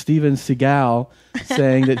like Steven Seagal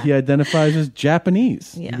saying that he identifies as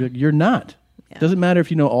Japanese. Yeah. You're not. It doesn't matter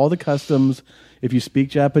if you know all the customs, if you speak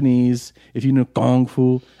Japanese, if you know Kung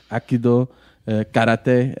Fu, Aikido,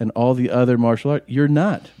 Karate, and all the other martial arts. You're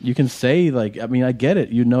not. You can say, like, I mean, I get it.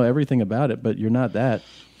 You know everything about it, but you're not that.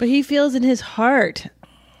 But he feels in his heart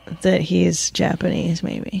that he's Japanese,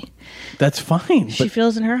 maybe. That's fine. She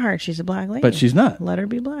feels in her heart she's a black lady. But she's not. Let her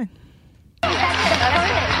be black. The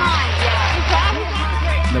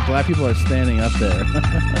black people are standing up there.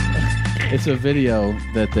 It's a video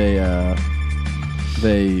that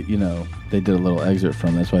they did a little excerpt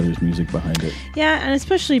from. That's why there's music behind it. Yeah, and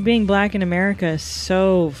especially being black in America is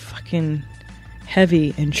so fucking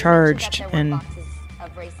heavy and charged. And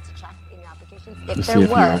If there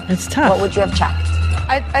were, it's tough. what would you have checked?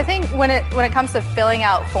 I think when it comes to filling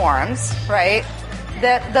out forms, right?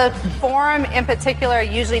 The form in particular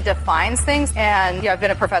usually defines things, and I've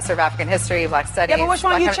been a professor of African history, Black studies. Yeah, but which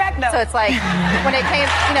one you checked, though? So it's like when it came,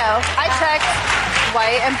 I checked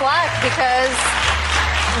white and black because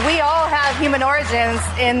we all have human origins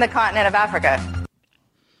in the continent of Africa.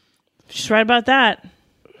 She's right about that.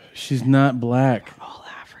 She's not black. We're all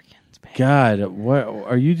Africans, baby. God, what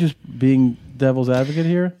are you just being devil's advocate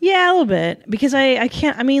here? Yeah, a little bit. Because I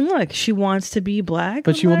can't. I mean, look, she wants to be black,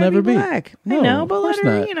 But she will let her never be. black. No, I know, but of let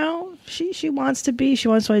course her. not. She wants to be. She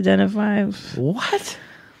wants to identify. What?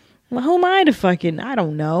 Well, who am I to fucking? I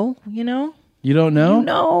don't know. You don't know?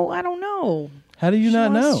 No, I don't know. How do you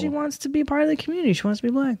not know? She wants to be part of the community. She wants to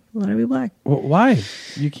be black. Let her be black. Well, why?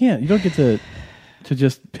 You can't. You don't get to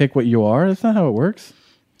just pick what you are. That's not how it works.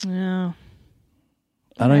 Yeah.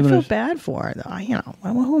 I feel bad for her, though.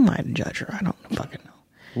 Who am I to judge her? I don't fucking know.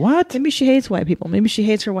 What? Maybe she hates white people. Maybe she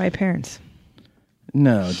hates her white parents.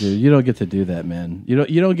 No, dude, you don't get to do that, man.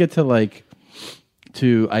 You don't get to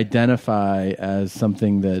to identify as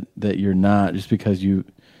something that you're not just because you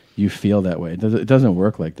feel that way. It doesn't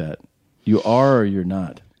work like that. You are or you're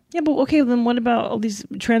not. Yeah, but okay, then what about all these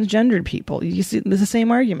transgendered people? You see, it's the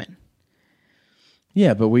same argument.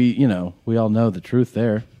 Yeah, but we all know the truth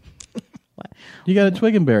there. You got a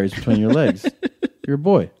twig and berries between your legs. You're a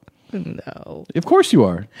boy. No. Of course you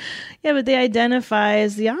are. Yeah, but they identify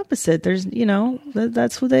as the opposite. There's,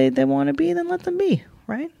 that's who they want to be, then let them be,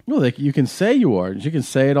 right? Well, you can say you are. She can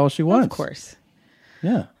say it all she wants. Of course.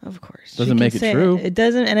 Yeah. Of course. Doesn't make it true. It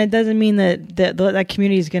doesn't, and it doesn't mean that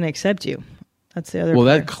community is going to accept you. That's the other Well,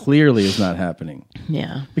 part. that clearly is not happening.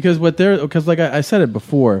 Yeah. Because like I said it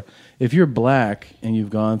before, if you're black and you've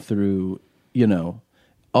gone through,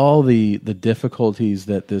 all the difficulties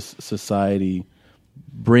that this society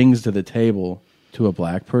brings to the table to a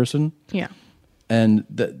black person. Yeah. And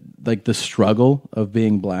the struggle of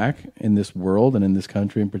being black in this world and in this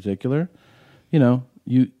country in particular,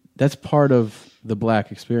 that's part of the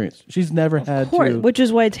black experience. She's never had to. Which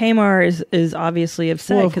is why Tamar is obviously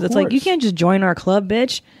upset, because it's like, you can't just join our club,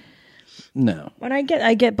 bitch. No. And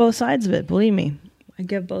I get both sides of it. Believe me, I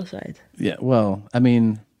get both sides. Yeah. Well, I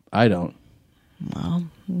mean, I don't. Well,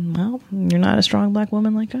 you're not a strong black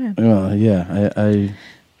woman like I am. Well, yeah,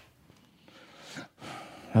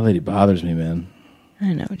 that lady bothers me, man.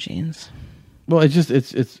 I know, Jeans. Well, it's just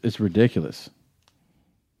it's ridiculous.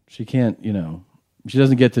 She can't, she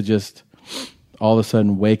doesn't get to just all of a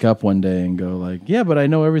sudden wake up one day and go like, yeah, but I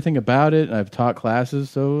know everything about it. And I've taught classes,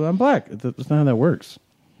 so I'm black. That's not how that works.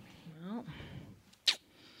 Well,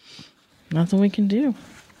 nothing we can do.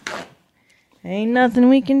 Ain't nothing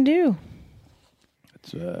we can do.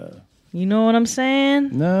 It's you know what I'm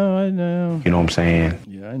saying? No, I know. You know what I'm saying?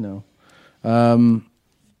 Yeah, I know.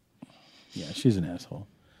 Yeah, she's an asshole.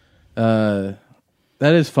 That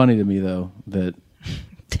is funny to me though that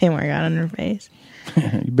Tamar got on her face.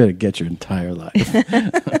 You better get your entire life.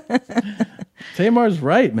 Tamar's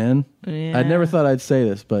right, man. Yeah. I never thought I'd say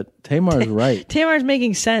this, but Tamar's right. Tamar's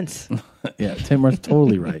making sense. Yeah, Tamar's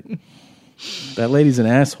totally right. That lady's an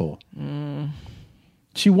asshole.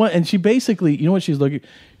 She basically, you know what she's looking?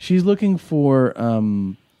 She's looking for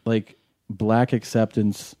black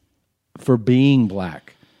acceptance for being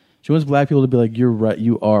black. She wants black people to be like, you're right,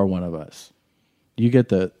 you are one of us. You get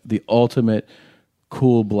the ultimate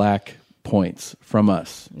cool black points from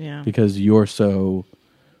us. Yeah. Because you're so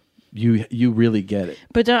you really get it.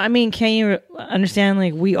 But can you understand?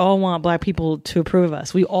 Like, we all want black people to approve of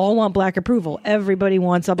us. We all want black approval. Everybody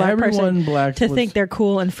wants a black person to think they're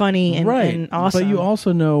cool and funny and awesome. But you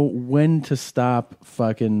also know when to stop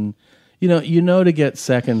fucking. You know to get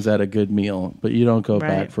seconds at a good meal, but you don't go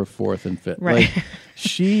back for fourth and fifth. Right.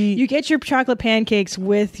 Like, you get your chocolate pancakes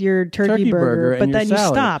with your turkey burger, but then you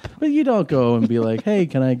stop. But you don't go and be like, "Hey,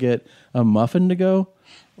 can I get a muffin to go?"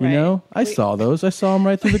 You know, I saw those. I saw them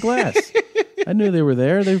right through the glass. I knew they were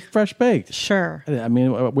there. They're fresh baked. Sure. I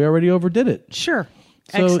mean, we already overdid it. Sure.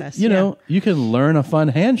 So, you know, you can learn a fun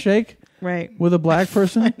handshake with a black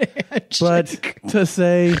person. But to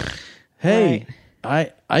say, hey,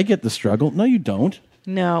 I get the struggle. No, you don't.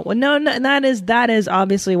 No. Well, no, that is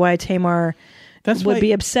obviously why Tamar would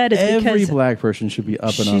be upset. It's every because black person should be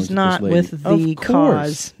up in arms. She's not with the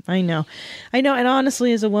cause. I know. And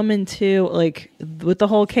honestly, as a woman too, like with the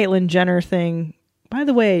whole Caitlyn Jenner thing. By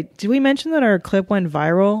the way, did we mention that our clip went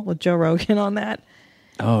viral with Joe Rogan on that?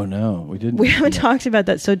 Oh no, we didn't. We haven't talked about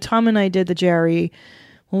that. So Tom and I did the JRE.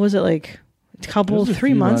 What was it like? A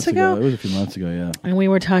 3 months ago? It was a few months ago, yeah. And we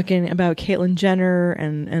were talking about Caitlyn Jenner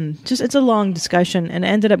and just it's a long discussion and it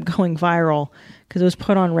ended up going viral because it was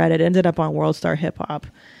put on Reddit. It ended up on World Star Hip Hop.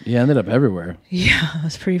 Yeah, it ended up everywhere. Yeah, it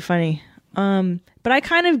was pretty funny. But I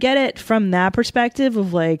kind of get it from that perspective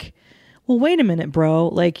of like, well, wait a minute, bro.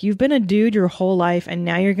 Like, you've been a dude your whole life and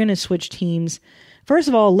now you're going to switch teams. First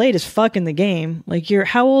of all, late as fuck in the game. Like,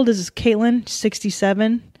 how old is Caitlyn?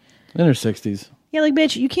 67? In her 60s. Yeah, like,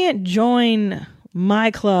 bitch, you can't join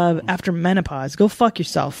my club after menopause. Go fuck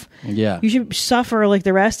yourself. Yeah. You should suffer like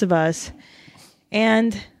the rest of us.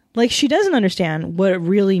 And, like, she doesn't understand what it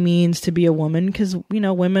really means to be a woman because,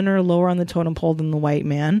 women are lower on the totem pole than the white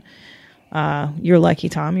man. You're lucky,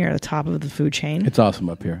 Tom. You're at the top of the food chain. It's awesome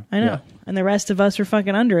up here. I know. Yeah. And the rest of us are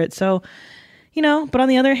fucking under it. So, but on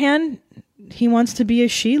the other hand, he wants to be a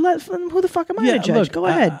she. Who the fuck am I to judge? Look, go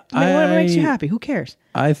ahead. What makes you happy? Who cares?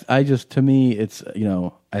 I just, to me, it's,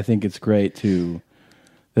 I think it's great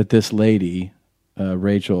that this lady,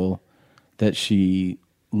 Rachel, that she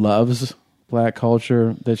loves black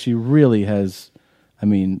culture, that she really has,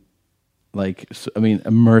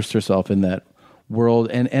 immersed herself in that world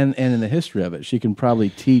and in the history of it. She can probably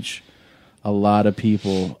teach a lot of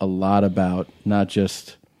people a lot about not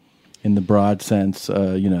just in the broad sense,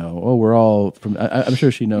 we're all from. I'm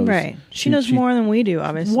sure she knows. Right, she knows more than we do,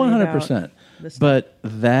 obviously. 100%. But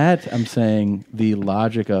that I'm saying the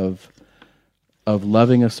logic of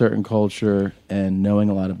loving a certain culture and knowing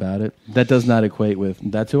a lot about it, that does not equate with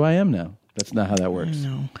that's who I am now. That's not how that works.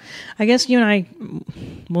 No, I guess you and I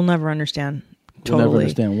will never understand. Totally. We'll never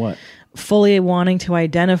understand what. Fully wanting to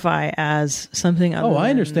identify as something other. I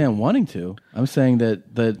understand wanting to. I'm saying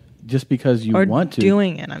that just because you want to.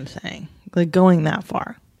 Doing it, I'm saying. Like going that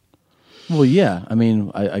far. Well, yeah.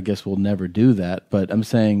 I guess we'll never do that. But I'm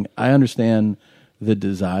saying I understand the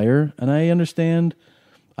desire and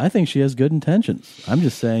I think she has good intentions. I'm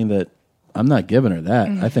just saying that I'm not giving her that.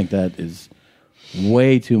 I think that is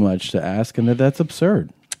way too much to ask and that's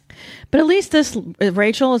absurd. But at least this,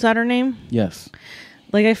 Rachel, is that her name? Yes.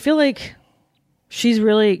 Like, I feel like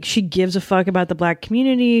she gives a fuck about the black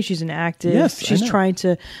community. She's an active. Yes, she's trying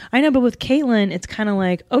to. I know, but with Caitlyn, it's kind of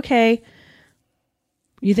like, okay,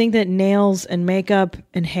 you think that nails and makeup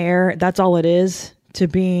and hair, that's all it is to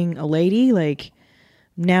being a lady? Like,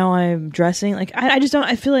 now I'm dressing. Like, I just don't,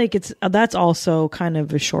 I feel like that's also kind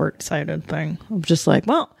of a short-sighted thing. I'm just like,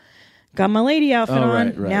 well, got my lady outfit on.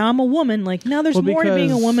 Right. Now I'm a woman. Like, now there's more to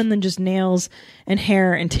being a woman than just nails and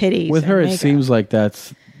hair and titties. With her, makeup. It seems like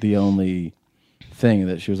that's the only thing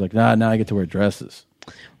that she was like, now I get to wear dresses.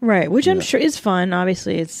 Right, which I'm sure is fun.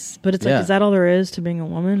 Obviously, but it's like, is that all there is to being a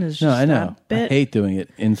woman? Is just no, I know. That bit? I hate doing it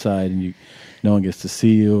inside, and no one gets to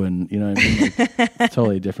see you, and you know what I mean. Like, it's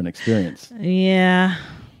totally a different experience. Yeah.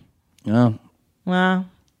 Oh. Well,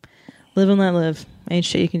 live and let live. Ain't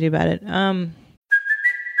shit you can do about it.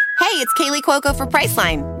 Hey, it's Kaylee Cuoco for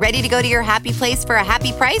Priceline. Ready to go to your happy place for a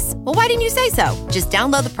happy price? Well, why didn't you say so? Just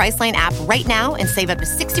download the Priceline app right now and save up to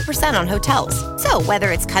 60% on hotels. So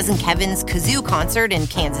whether it's Cousin Kevin's Kazoo Concert in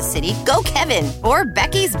Kansas City, go Kevin, or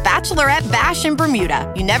Becky's Bachelorette Bash in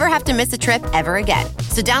Bermuda, you never have to miss a trip ever again.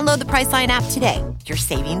 So download the Priceline app today. Your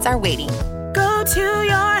savings are waiting. Go to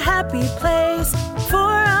your happy place for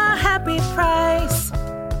a happy price.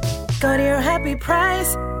 Go to your happy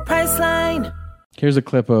price, Priceline. Here's a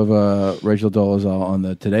clip of Rachel Dolezal on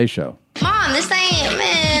the Today Show. Mom, this ain't,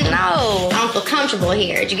 man, no. I don't feel comfortable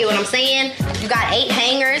here. Did you get what I'm saying? You got 8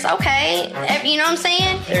 hangers, okay. You know what I'm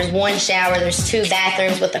saying? There's 1 shower, there's 2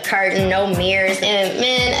 bathrooms with a curtain, no mirrors. And,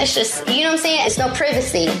 man, it's just, you know what I'm saying? It's no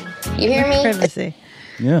privacy. You hear me? Privacy.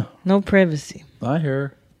 Yeah. No privacy. I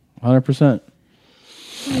hear 100%.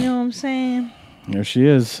 You know what I'm saying? There she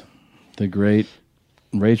is. The great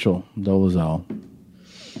Rachel Dolezal.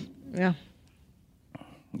 Yeah.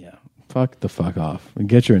 Yeah. Fuck the fuck off. And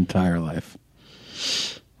get your entire life.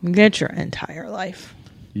 Get your entire life.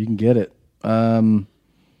 You can get it. Let's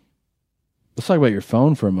talk about your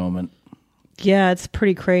phone for a moment. Yeah, it's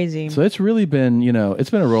pretty crazy. So it's really been,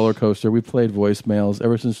 it's been a roller coaster. We played voicemails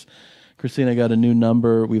ever since Christina got a new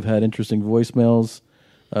number. We've had interesting voicemails.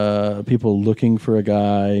 People looking for a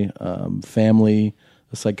guy, family,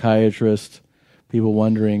 a psychiatrist, people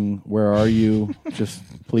wondering, where are you? Just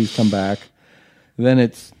please come back. Then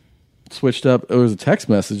it's switched up. It was a text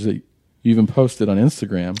message that you even posted on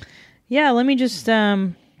Instagram. Yeah, let me just,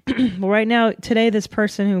 well, right now, today, this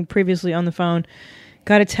person who previously on the phone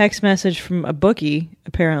got a text message from a bookie,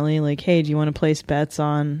 apparently, like, hey, do you want to place bets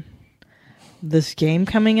on this game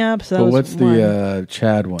coming up? So that was what's one. the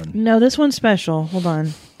Chad one? No, this one's special. Hold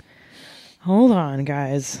on,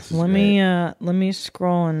 guys. Let me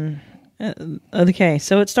scroll and okay.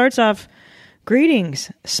 So it starts off,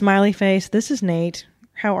 greetings, smiley face. This is Nate.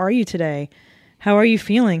 How are you today? How are you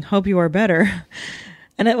feeling? Hope you are better.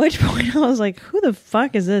 And at which point I was like, who the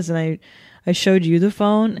fuck is this? And I showed you the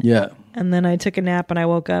phone. Yeah. And then I took a nap and I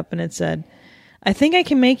woke up and it said, I think I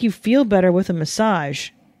can make you feel better with a massage.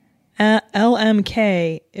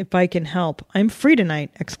 LMK, if I can help. I'm free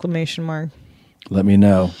tonight, ! Let me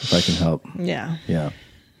know if I can help. Yeah. Yeah.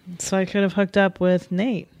 So I could have hooked up with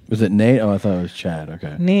Nate. Was it Nate? Oh, I thought it was Chad.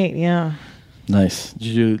 Okay. Nate, yeah. Nice.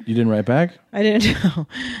 You didn't write back? I didn't know.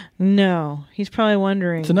 No. He's probably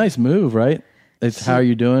wondering. It's a nice move, right? It's how are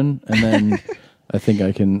you doing? And then I think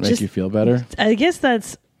I can make you feel better. I guess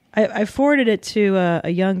that's... I forwarded it to a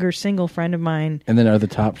younger single friend of mine. And then are the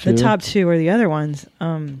top two? The top two are the other ones.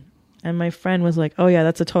 And my friend was like, oh yeah,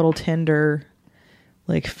 that's a total Tinder,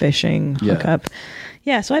 like phishing hookup.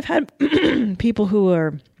 Yeah, so I've had people who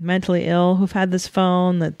are mentally ill who've had this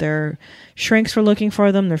phone, that their shrinks were looking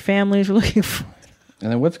for them, their families were looking for them.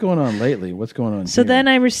 And then what's going on lately? What's going on So here? then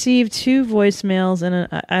I received 2 voicemails, and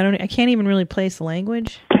I can't even really place the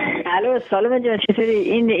language. الو سالم جان چطوری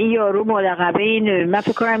این یارو ملقبه این من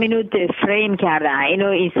فکر کنم اینو فریم کردن اینو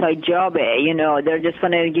اینساید جابه you know they're just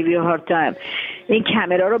gonna give you a hard time این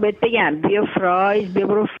کامرا رو بهت بگم بیا فرایز بیا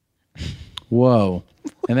برو Whoa.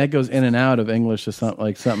 And that goes in and out of English to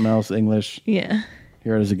something else English. Yeah.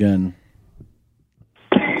 Here it is again.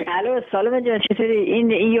 الو سالم جان چطوری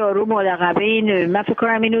این یارو ملقبه این من فکر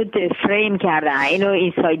کنم اینو فریم کردن اینو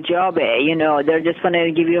اینساید جابه you know they're just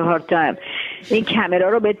gonna give you a hard time این کامرا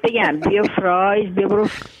رو بهت بگم بیا فرایز بیا برو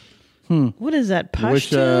What is that, I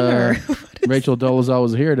wish Pashtun? Rachel Dolezal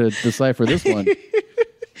was here to decipher this one.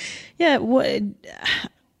 Yeah,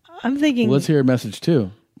 I'm thinking... Well, let's hear message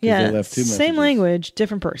 2. Yeah, they left 2 same messages. language,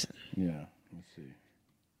 different person. Yeah.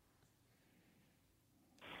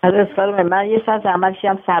 الو سالم من یه ساعت زحمت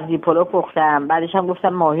کشیدم سبزی پلو پختم بعدش هم گفتم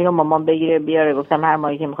ماهی رو مامان بگیره بیاره گفتم هر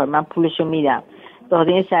ماهی که میخوای من پولشو میدم بخاطر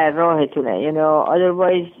این سر راهتونه you know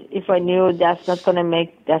otherwise if I knew that's not gonna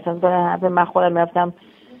happen من خودم میرفتم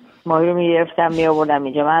ماهی رو میگرفتم میآوردم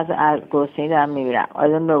اینجا من از گرسنگی دارم میمیرم I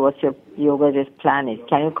don't know what your guys' plan is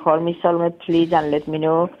can you call me Salome please and let me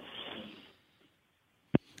know.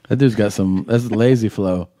 That dude's got that's lazy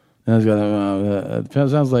flow. That's got it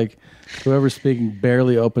sounds like whoever's speaking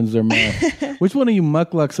barely opens their mouth. Which one of you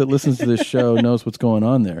mucklucks that listens to this show knows what's going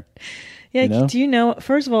on there? Yeah, you know? do you know,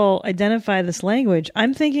 first of all, identify this language.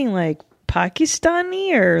 I'm thinking like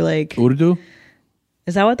Pakistani or like... Urdu?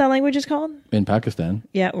 Is that what that language is called? In Pakistan.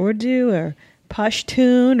 Yeah, Urdu or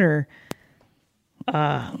Pashtun or...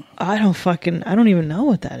 I don't even know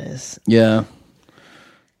what that is. Yeah.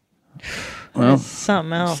 Well, That's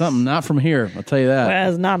something else. Something not from here, I'll tell you that. Well,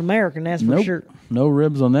 it's not American, that's for sure. No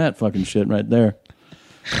ribs on that fucking shit right there.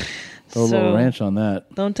 Throw a little ranch on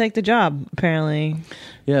that. Don't take the job, apparently.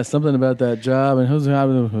 Yeah, something about that job.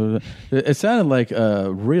 And it sounded like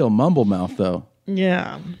a real mumble mouth, though.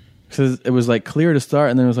 Yeah. Because it was like clear to start,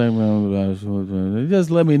 and then it was like,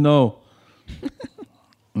 just let me know.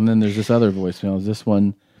 And then there's this other voicemail. This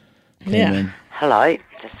one came in. Hello,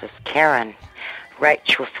 this is Karen.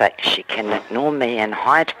 Rachel thinks she can ignore me and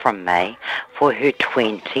hide from me for her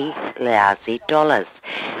 $20 lousy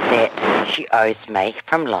that she owes me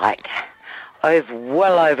from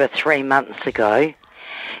well over 3 months ago.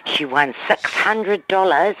 She won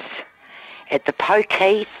 $600 at the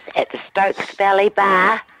Pokies at the Stokes Valley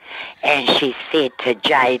Bar, and she said to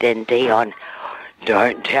Jade and Dion,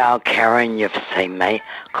 don't tell Karen you've seen me,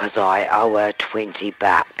 'cause I owe her $20.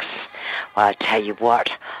 Well, I tell you what,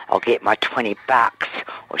 I'll get my $20,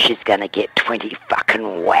 or she's gonna get 20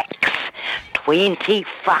 fucking whacks. 20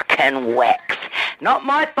 fucking whacks. Not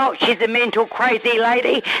my fault she's a mental crazy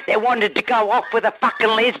lady that wanted to go off with a fucking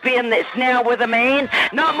lesbian that's now with a man.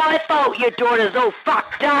 Not my fault your daughter's all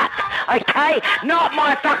fucked up, okay? Not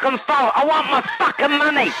my fucking fault. I want my fucking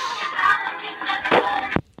money.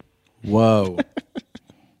 Whoa.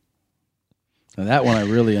 Now that one I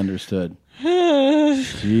really understood.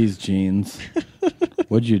 Jeez, Jeans.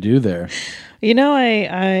 What'd you do there? You know,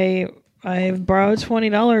 I borrowed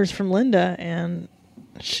 $20 from Linda, and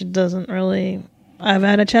she doesn't really. I've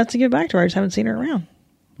had a chance to give back to her. I just haven't seen her around.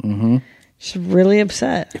 Mm-hmm. She's really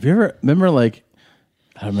upset. Have you ever remember like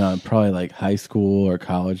I don't know, probably like high school or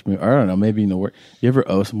college, or I don't know, maybe in the work. You ever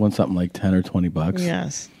owe someone something like $10 or $20?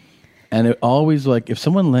 Yes. And it always like if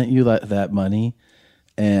someone lent you that money,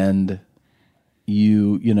 and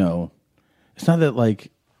you know, it's not that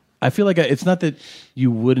like I feel like it's not that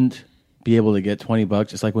you wouldn't be able to get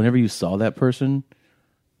 $20. It's like whenever you saw that person,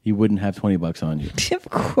 you wouldn't have $20 on you. Of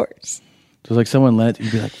course. So it's like someone lent,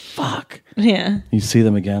 you'd be like, "Fuck." Yeah. You see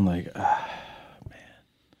them again, like, man.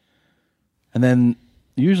 And then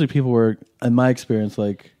usually people were, in my experience,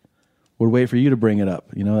 like would wait for you to bring it up.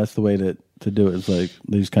 You know, that's the way to do it. It's like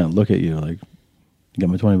they just kind of look at you, like, "You got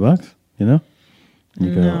my $20?" You know, and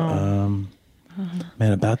you go,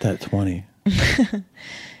 "Man, about that 20."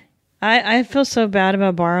 I feel so bad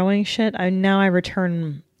about borrowing shit. I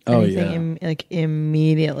return anything like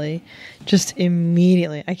immediately, just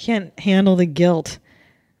immediately. I can't handle the guilt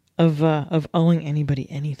of owing anybody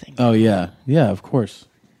anything. Oh yeah, of course.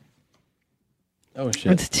 Oh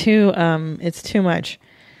shit, it's too much.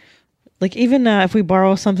 Like even if we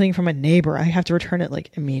borrow something from a neighbor, I have to return it like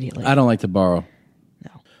immediately. I don't like to borrow.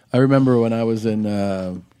 No, I remember when I was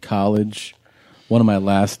in college, one of my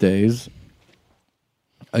last days.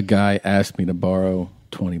 A guy asked me to borrow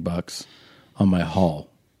 $20 on my haul.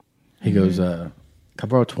 He goes, "Can I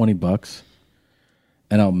borrow $20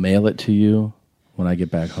 and I'll mail it to you when I get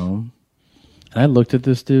back home?" And I looked at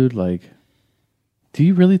this dude like, "Do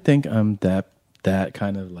you really think I'm that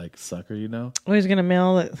kind of like sucker? You know?" Oh, he's gonna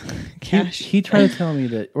mail it cash. He tried to tell me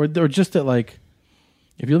that, or just that like,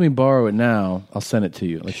 if you let me borrow it now, I'll send it to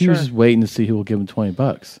you. Like he was just waiting to see who will give him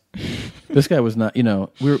 $20. This guy was not, you know,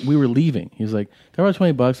 we were leaving. He was like, "Can I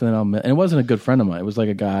borrow $20 and then I'll," and it wasn't a good friend of mine. It was like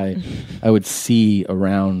a guy I would see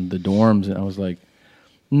around the dorms, and I was like,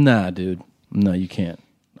 "Nah, dude, no, you can't.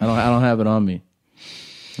 I don't have it on me."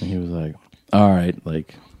 And he was like, "All right,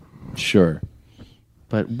 like, sure,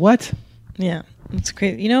 but what?" Yeah, it's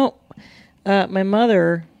crazy. You know, my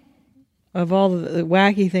mother, of all the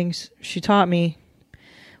wacky things she taught me,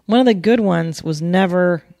 one of the good ones was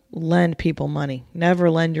never lend people money.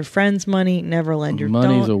 Never lend your friends money. Never lend your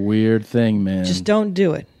money's a weird thing, man. Just don't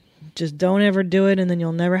do it. Just don't ever do it, and then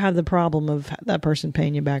you'll never have the problem of that person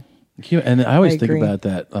paying you back. And I always think about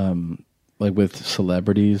that, like with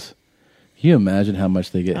celebrities. Can you imagine how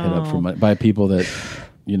much they get hit up for money by people that,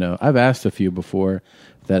 you know? I've asked a few before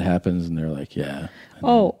if that happens, and they're like, "Yeah."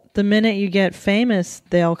 Oh, the minute you get famous,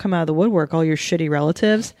 they all come out of the woodwork. All your shitty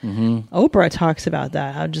relatives. Mm-hmm. Oprah talks about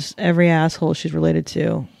that. How just every asshole she's related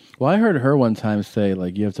to. Well, I heard her one time say,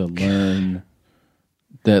 like, you have to learn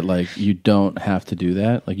that, like, you don't have to do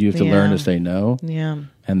that. Like, you have to learn to say no. Yeah.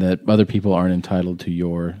 And that other people aren't entitled to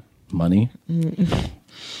your money.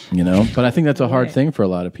 You know? But I think that's a hard thing for a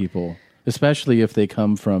lot of people, especially if they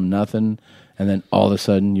come from nothing and then all of a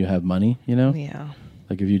sudden you have money, you know? Yeah.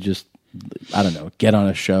 Like, if you just, I don't know, get on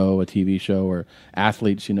a show, a TV show, or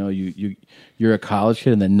athletes, you know, you're a college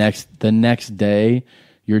kid, and the next day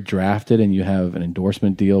you're drafted and you have an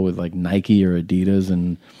endorsement deal with like Nike or Adidas,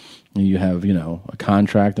 and you have, you know, a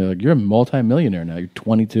contract. They're like, "You're a multimillionaire now. You're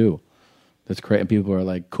 22. That's great." And people are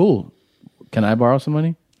like, "Cool. Can I borrow some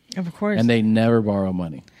money?" Of course. And they never borrow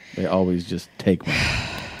money. They always just take money.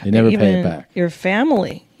 They never pay it back. Your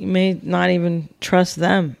family, you may not even trust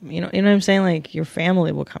them. You know what I'm saying? Like your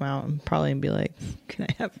family will come out and probably be like, "Can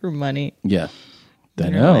I have your money?" Yeah. I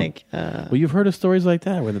know. Like, well, you've heard of stories like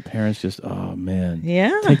that where the parents just, oh man,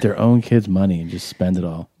 take their own kids' money and just spend it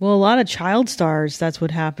all. Well, a lot of child stars, that's what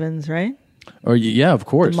happens, right? Or yeah, of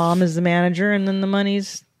course. The mom is the manager, and then the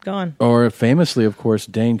money's gone. Or famously, of course,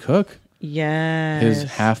 Dane Cook. Yes. His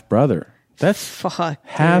half brother. That's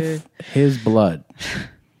half his blood.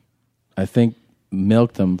 I think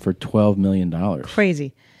milked him for $12 million.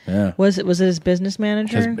 Crazy. Yeah. Was it his business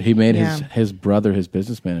manager? He made his brother his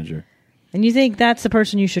business manager. And you think that's the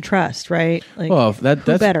person you should trust, right? Like, well, that's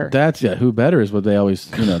better? Who better is what they always,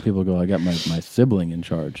 you know, people go, "I got my sibling in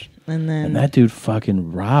charge." And that dude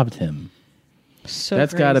fucking robbed him. So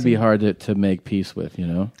that's got to be hard to make peace with, you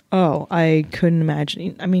know? Oh, I couldn't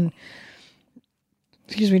imagine. I mean,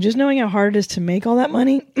 excuse me, just knowing how hard it is to make all that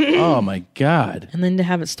money. Oh my God. And then to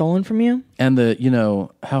have it stolen from you. And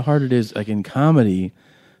how hard it is, like in comedy,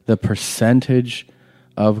 the percentage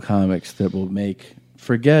of comics that will make,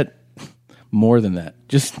 forget more than that,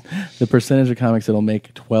 just the percentage of comics that'll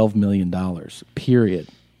make $12 million, period.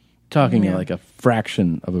 Talking like a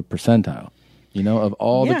fraction of a percentile, of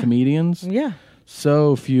all the comedians. Yeah.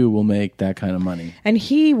 So few will make that kind of money. And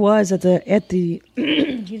he was at the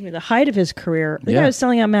excuse me, the height of his career. The guy was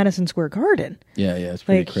selling out Madison Square Garden. Yeah, it's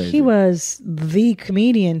pretty crazy. He was the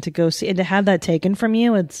comedian to go see, and to have that taken from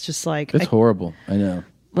you, it's just like it's horrible. I know.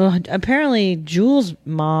 Well, apparently Jewel's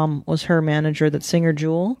mom was her manager, that singer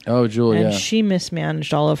Jewel. Oh, Jewel, and yeah. she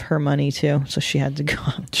mismanaged all of her money too, so she had to go.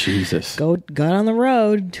 Jesus. Got on the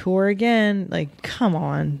road, tour again. Like, come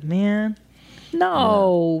on, man.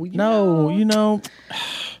 No,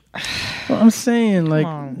 Well, I'm saying, like,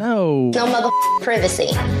 no. No mother privacy.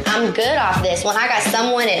 I'm good off this. When I got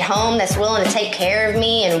someone at home that's willing to take care of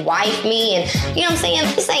me and wife me, and you know what I'm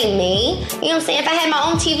saying? This ain't me. You know what I'm saying? If I had my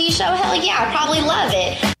own TV show, hell yeah, I'd probably love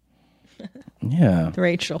it. Yeah.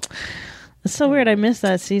 Rachel. It's so weird. I missed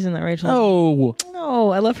that season that Rachel.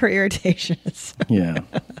 No, I love her irritations. Yeah.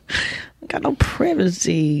 I got no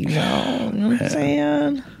privacy. No, you know what I'm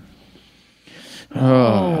saying?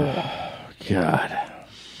 Oh, God.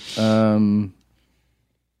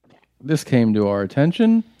 This came to our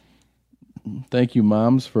attention. Thank you,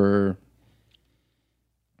 moms, for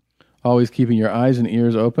always keeping your eyes and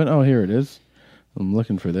ears open. Oh, here it is. I'm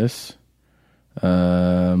looking for this.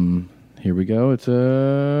 Here we go. It's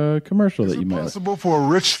a commercial that you might. Is it possible for a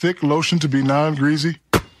rich, thick lotion to be non-greasy?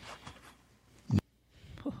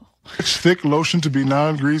 Rich, thick lotion to be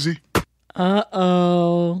non-greasy?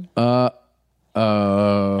 Uh-oh.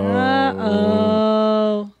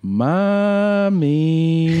 Mommy.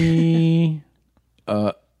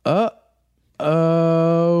 Was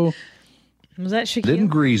that Shaquille? Little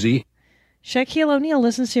greasy. Shaquille O'Neal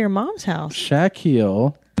listens to your mom's house.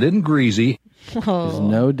 Shaquille. Little greasy. Is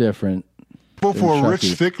no different. For a rich,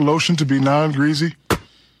 thick lotion to be non-greasy?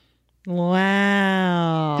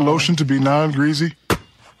 Wow. Lotion to be non-greasy?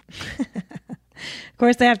 Of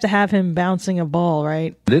course, they have to have him bouncing a ball,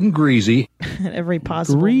 right? Little greasy. At every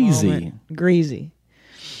possible Greasy. moment. Greasy.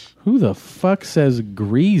 Who the fuck says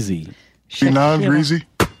greasy? Be non-greasy?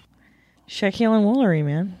 Shaquille and Woolery,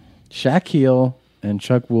 man. Shaquille and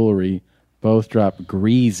Chuck Woolery both drop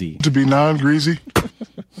greasy. To be non-greasy?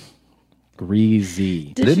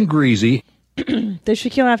 Greasy. Little greasy. Does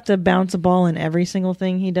Shaquille have to bounce a ball in every single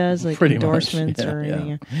thing he does, like Pretty endorsements much, yeah, or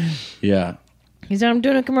anything? Yeah. He said, I'm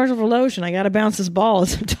doing a commercial for lotion. I got to bounce this ball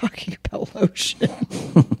as I'm talking about lotion.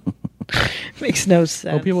 Makes no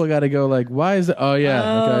sense. Oh, people got to go like, why is it? Oh, yeah,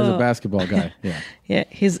 that guy's a basketball guy. Yeah. Yeah,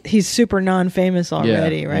 he's super non-famous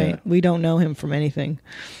already, Yeah, right? yeah. We don't know him from anything.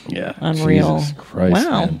 Yeah. Unreal. Jesus Christ,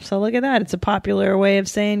 wow. man. So look at that. It's a popular way of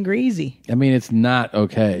saying greasy. I mean, it's not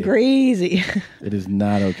okay. Greasy. It is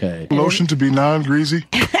not okay. Lotion to be non-greasy?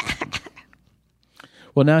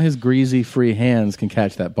 Well, now his greasy-free hands can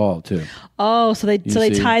catch that ball, too. Oh, so they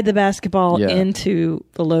see? tied the basketball Yeah. into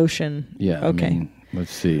the lotion. Yeah. Okay. I mean,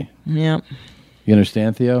 let's see. Yep. You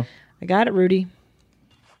understand, Theo? I got it, Rudy.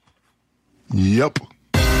 Yep.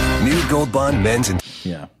 New Gold Bond men's and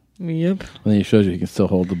Yeah. Yep. And then he shows you he can still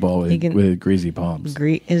hold the ball with, He can- with his greasy palms.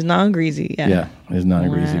 His non-greasy. Yeah. Yeah, his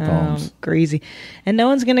non-greasy Wow, palms. Greasy. And no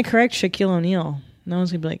one's going to correct Shaquille O'Neal. No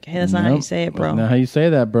one's going to be like, hey, that's not how you Nope. say it, bro. That's not how you say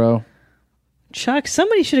that, bro. Chuck,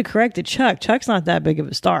 somebody should have corrected Chuck. Chuck's not that big of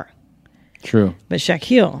a star. True. But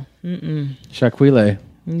Shaquille, mm-mm. Shaquille.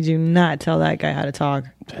 You do not tell that guy how to talk.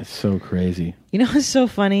 That's so crazy. You know what's so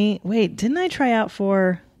funny? Wait, didn't I try out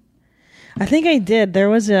for... I think I did. There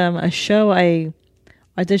was a show I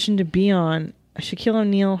auditioned to be on. Shaquille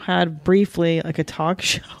O'Neal had briefly like a talk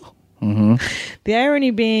show. Mm-hmm. The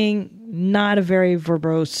irony being not a very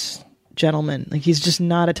verbose gentleman. Like he's just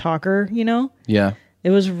not a talker, you know? Yeah. It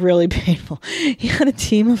was really painful. He had a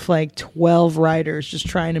team of like 12 writers just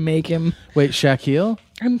trying to make him... Wait, Shaquille?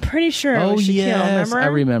 I'm pretty sure it was Shaquille, yes. remember? I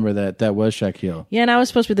remember that. That was Shaquille. Yeah, and I was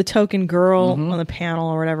supposed to be the token girl Mm-hmm. on the panel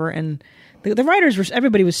or whatever, and the writers were,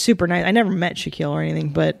 everybody was super nice. I never met Shaquille or anything,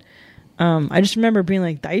 but I just remember being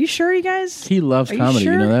like, are you sure, you guys? He loves Are you comedy.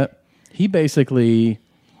 You sure? know that? He basically,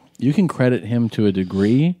 you can credit him to a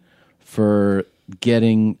degree for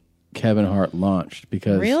getting Kevin Hart launched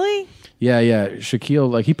because Really? Yeah.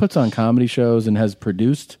 Shaquille, like he puts on comedy shows and has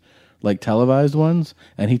produced like televised ones,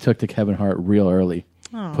 and he took to Kevin Hart real early.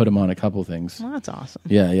 Oh. Put him on a couple things. Well, that's awesome.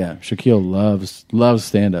 Yeah. Shaquille loves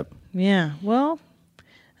stand up. Yeah, well,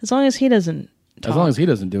 as long as he doesn't As long as he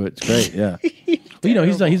doesn't do it, it's great. Yeah.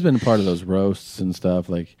 But, he's been a part of those roasts and stuff.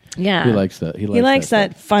 Like, Yeah, he likes that. He likes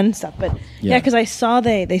that fun stuff. But Yeah. because I saw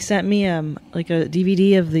they sent me like a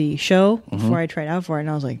DVD of the show Mm-hmm. before I tried out for it, and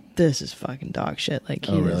I was like, "This is fucking dog shit." Like,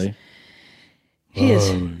 he Oh, is- really? He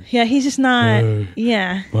is. Yeah, he's just not.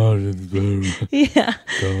 Yeah. Yeah.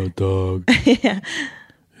 Dog. Yeah.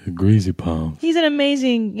 Greasy palm. He's an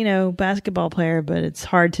amazing, basketball player, but it's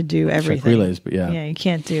hard to do everything. relays, but yeah. Yeah, you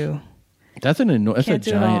can't do. That's that's a Can't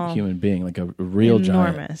do it all. giant human being, like a real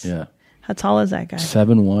Enormous. giant. Yeah. How tall is that guy?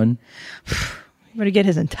 7'1". You better get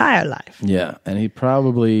his entire life. Yeah, and he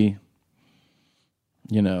probably,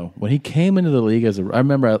 when he came into the league I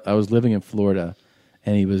remember I was living in Florida,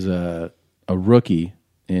 and he was a rookie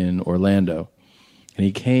in Orlando, and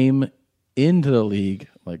he came into the league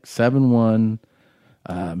like 7'1",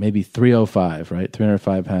 maybe 305, right,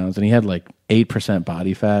 305 pounds, and he had like 8%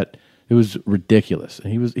 body fat. It was ridiculous,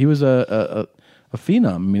 and he was a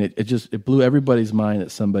phenom. I mean, it blew everybody's mind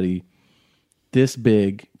that somebody this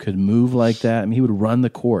big could move like that. I mean, he would run the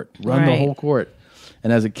court, the Right. whole court.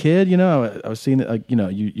 And as a kid, I was seeing it, like,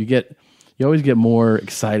 you always get more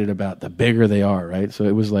excited about the bigger they are, right? So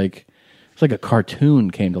it's like a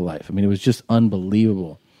cartoon came to life. I mean, it was just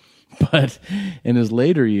unbelievable. But in his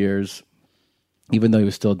later years, even though he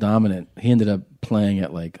was still dominant, he ended up playing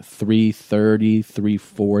at like 330,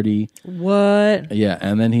 340. What? Yeah,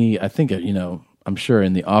 and then I think, I'm sure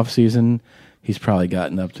in the off season, he's probably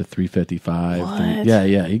gotten up to 355. What?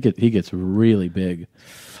 Yeah, he gets really big.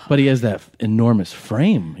 But he has that enormous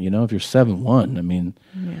frame, if you're 7'1", I mean,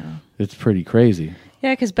 it's pretty crazy.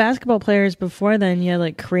 Yeah, because basketball players before then, you had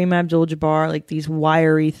like Kareem Abdul-Jabbar, like these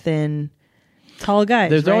wiry, thin, tall guys.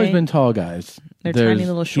 There's right? always been tall guys. They're tiny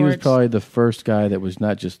little He was shorts. probably the first guy that was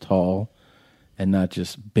not just tall and not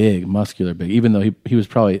just big, muscular big, even though he was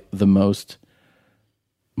probably the most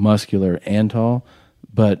muscular and tall,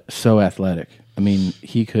 but so athletic. I mean,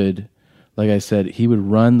 he could, like I said, he would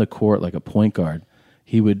run the court like a point guard.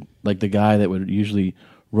 He would, like the guy that would usually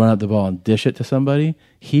run up the ball and dish it to somebody,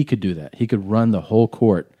 he could do that. He could run the whole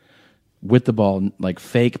court with the ball, like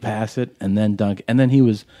fake pass it and then dunk. And then he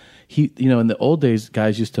in the old days,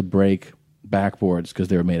 guys used to break backboards because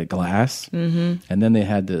they were made of glass. Mm-hmm. And then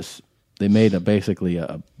they made basically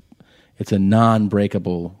it's a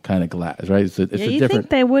non-breakable kind of glass, right? It's yeah, a you different. think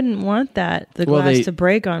they wouldn't want the glass to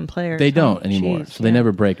break on players. They huh? don't anymore, Jeez, so they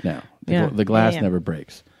never break now. The glass Yeah. never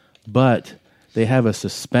breaks. But they have a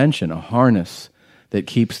suspension, a harness that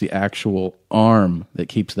keeps the actual arm that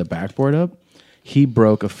keeps the backboard up. He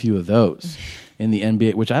broke a few of those in the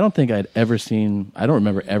NBA, which I don't think I'd ever seen. I don't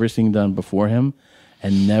remember ever seeing done before him,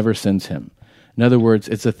 and never since him. In other words,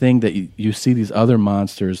 it's a thing that you see these other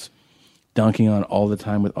monsters dunking on all the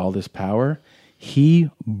time with all this power. He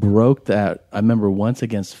broke that. I remember once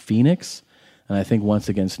against Phoenix, and I think once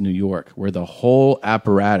against New York, where the whole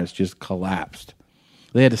apparatus just collapsed.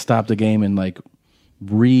 They had to stop the game and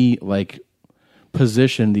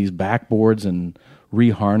position these backboards and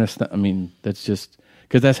reharness them. I mean, that's just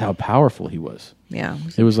because that's how powerful he was. Yeah,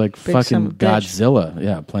 it was like big son of fucking a bitch. Godzilla.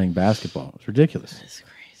 Yeah, playing basketball. It's ridiculous. That's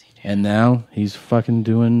crazy. Dude. And now he's fucking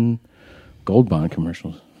doing Gold Bond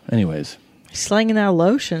commercials. Anyways, He's slinging that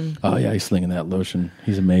lotion. oh yeah, he's slinging that lotion.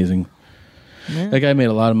 He's amazing. Yeah. That guy made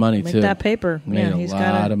a lot of money Make too. that paper. Made Yeah, a he's lot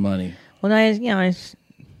got of money. Well, now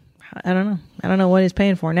I don't know. I don't know what he's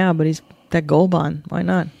paying for now, but he's that gold bond. Why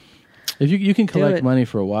not? If you can Do collect it. money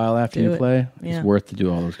for a while after Do you it. play, Yeah. it's worth to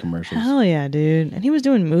do all those commercials. Hell yeah, dude! And he was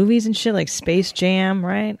doing movies and shit like Space Jam,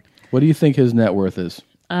 right? What do you think his net worth is?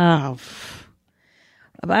 Oh,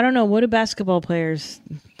 I don't know. What do basketball players?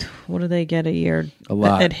 What do they get a year? A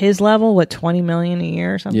lot. At his level. What, $20 million a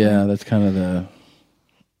year or something? Yeah, that's kind of the.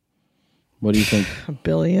 What do you think? $1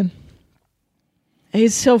 billion.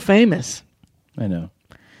 He's so famous. I know.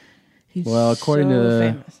 He's Well, according so to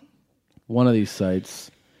famous. one of these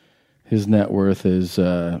sites, his net worth is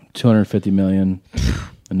 $250 million.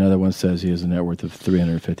 Another one says he has a net worth of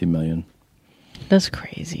 $350 million. That's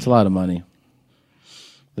crazy. It's a lot of money.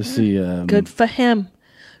 Let's see. Good for him.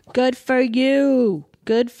 Good for you.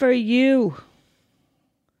 Good for you.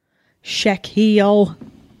 Shaquille.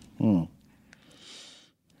 Hmm.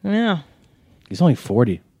 Yeah. He's only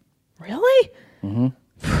 40. Really? Mm-hmm.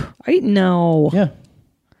 Are you? No. Yeah.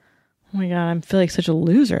 Oh my god, I feel like such a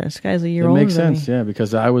loser. This guy's a year It older makes than sense, me. yeah,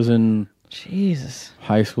 because I was in Jesus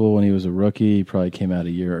high school when he was a rookie. He probably came out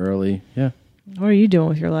a year early. Yeah. What are you doing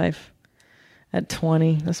with your life? At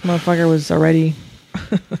 20, this motherfucker was already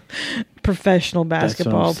professional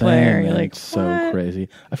basketball That's what I'm player. saying, You're man. like, It's so crazy.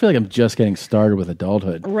 I feel like I'm just getting started with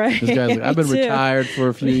adulthood. Right. This guy's like, I've been Me too. retired for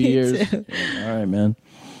a few Me years. too. All right, man.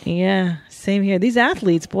 Yeah, same here. These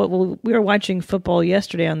athletes, we were watching football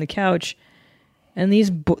yesterday on the couch, and these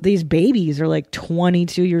babies are like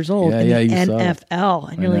 22 years old in the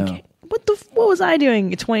NFL, and you're like, what was I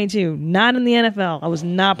doing at 22? Not in the NFL. I was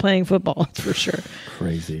not playing football. That's for sure.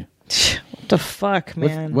 Crazy. What the fuck,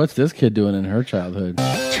 man? What's this kid doing in her childhood?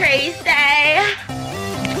 Trace Day.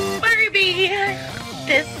 Barbie.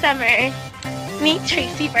 This summer. Meet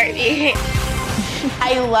Tracy Barbie.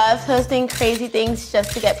 I love posting crazy things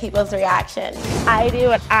just to get people's reaction. I do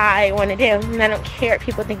what I want to do, and I don't care what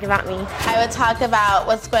people think about me. I would talk about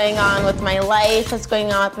what's going on with my life, what's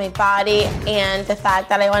going on with my body, and the fact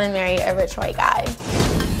that I want to marry a rich white guy.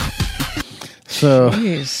 So,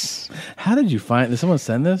 Jeez. How did you find? Did someone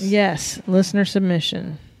send this? Yes, listener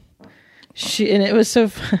submission. And it was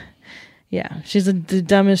so. Yeah, she's the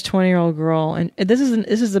dumbest 20-year-old girl, and this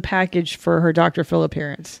is the package for her Dr. Phil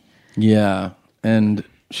appearance. Yeah, and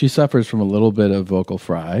she suffers from a little bit of vocal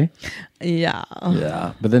fry. Yeah.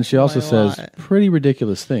 Yeah, but then she also says pretty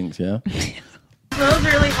ridiculous things. Yeah. Smells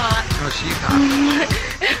really hot. Oh, she's hot.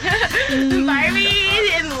 Barbie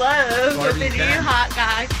in love with the new hot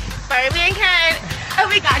guy. Barbie and Ken. Oh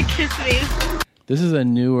my God, kiss me. This is a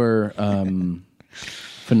newer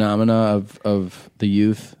phenomena of the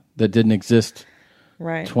youth that didn't exist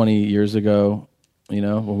 20 years ago. You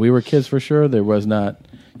know, when we were kids, for sure, there was not.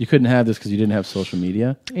 You couldn't have this because you didn't have social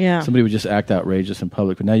media. Yeah. Somebody would just act outrageous in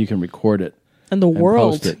public, but now you can record it. And the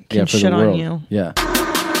world post it. can for shit the on world. you. Yeah.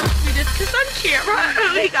 We just kissed on camera.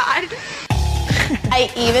 Oh my God. I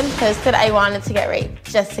even posted I wanted to get raped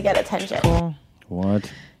just to get attention. Cool. What?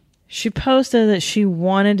 She posted that she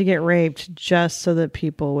wanted to get raped just so that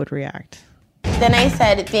people would react. Then I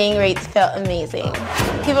said being raped felt amazing.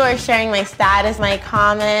 People were sharing my status, my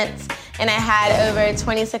comments, and I had over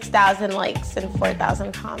 26,000 likes and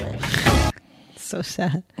 4,000 comments. So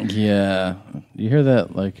sad. Yeah. You hear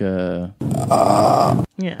that? Like, Yeah.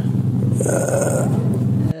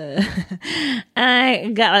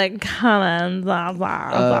 I got a comment. Blah, blah,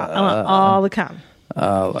 blah. I want all the comments.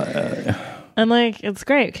 And like, it's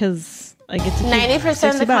great because I get to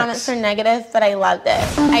 90% of the comments are negative, but I loved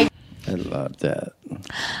it. I love that.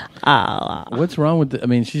 What's wrong with I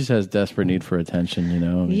mean, she just has desperate need for attention, you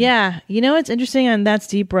know? I mean, Yeah. You know what's interesting on That's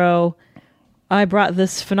Deep Bro? I brought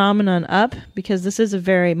this phenomenon up because this is a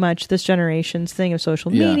very much this generation's thing of social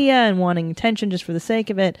media and wanting attention just for the sake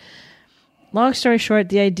of it. Long story short,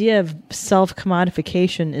 the idea of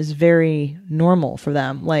self-commodification is very normal for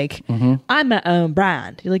them. Like, I'm my own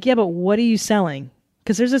brand. You're like, yeah, but what are you selling?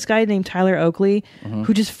 Because there's this guy named Tyler Oakley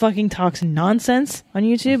who just fucking talks nonsense on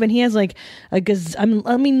YouTube, and he has like I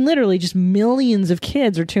mean, literally just millions of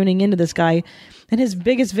kids are tuning into this guy, and his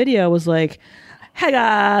biggest video was like, "Hey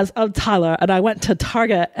guys, I'm Tyler, and I went to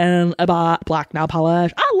Target and I bought black nail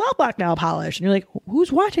polish. I love black nail polish." And you're like,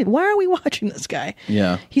 who's watching? Why are we watching this guy?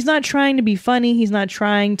 Yeah. He's not trying to be funny. He's not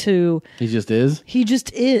trying to. He just is? He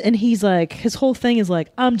just is. And he's like, his whole thing is like,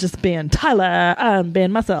 I'm just being Tyler. I'm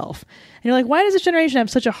being myself. And you're like, why does this generation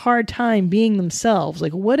have such a hard time being themselves?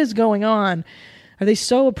 Like, what is going on? Are they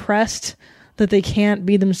so oppressed that they can't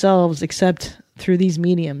be themselves except through these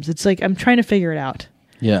mediums? It's like, I'm trying to figure it out.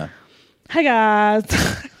 Yeah. Hi guys.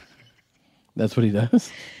 That's what he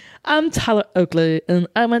does? I'm Tyler Oakley, and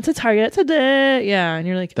I went to Target today. Yeah, and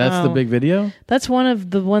you're like, That's the big video? That's one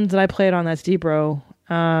of the ones that I played on That's Deep Bro.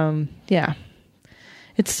 Yeah.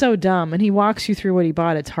 It's so dumb, and he walks you through what he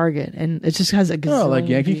bought at Target, and it just has a gazillion like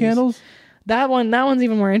Yankee views. Candles? That one's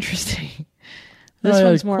even more interesting. This Oh,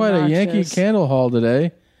 one's more quite obnoxious. a Yankee candle haul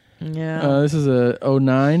today. Yeah. This is a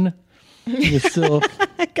 09. You can still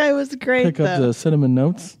That guy was great, pick up though. the cinnamon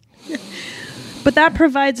notes. But that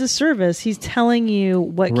provides a service. He's telling you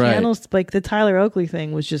what Right. candles, like the Tyler Oakley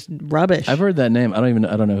thing was just rubbish. I've heard that name. I don't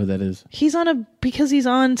know who that is. He's because he's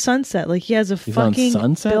on Sunset. Like he has a He's on fucking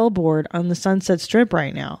Sunset? billboard on the Sunset Strip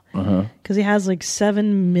right now. Uh-huh. Because he has like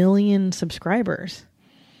 7 million subscribers.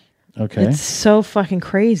 Okay. It's so fucking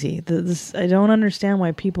crazy. I don't understand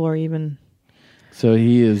why people are even. So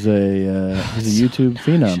he is he's a YouTube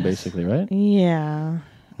phenom, basically, right? Yeah.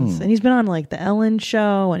 And he's been on like the Ellen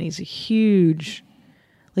show, and he's a huge.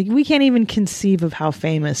 Like we can't even conceive of how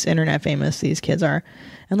internet famous these kids are.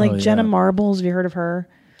 And like Jenna Marbles, have you heard of her?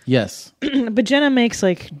 Yes. But Jenna makes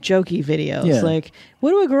like jokey videos. Yeah. Like, what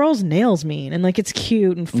do a girl's nails mean? And like it's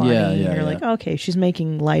cute and funny. Yeah, and yeah, you're yeah. like, okay, she's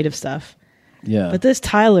making light of stuff. Yeah. But this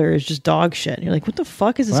Tyler is just dog shit. And you're like, what the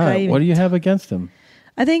fuck is this Wow, guy even? what do you have against him?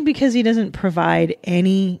 I think because he doesn't provide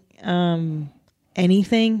anything.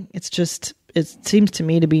 It seems to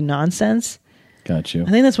me to be nonsense. Got you. I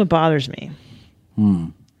think that's what bothers me.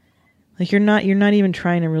 Like you're not even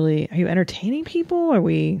trying to really. Are you entertaining people? Are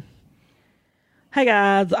we? Hey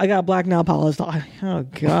guys, I got black nail polish. Oh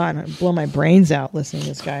God, I blow my brains out listening to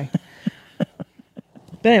this guy.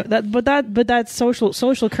 But that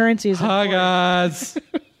social currency is. Hi guys.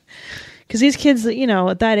 Because these kids, you know,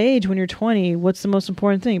 at that age, when you're 20, what's the most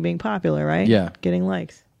important thing? Being popular, right? Yeah. Getting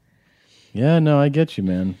likes. Yeah, no, I get you,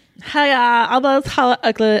 man. Hi,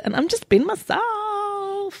 and I'm just being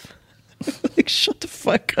myself. Like, shut the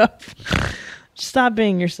fuck up. Stop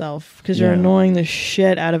being yourself, because you're annoying the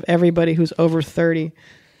shit out of everybody who's over 30.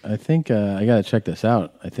 I think I gotta check this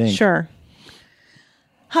out. I think. Sure.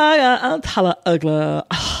 Hi, I'm ugly.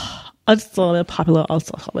 I'm so popular.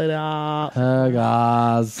 Also, hi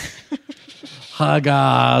guys. Hi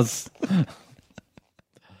guys.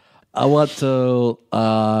 I want to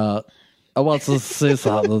say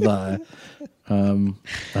something today.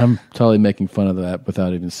 I'm totally making fun of that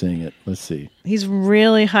without even seeing it. Let's see. He's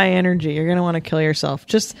really high energy. You're gonna want to kill yourself.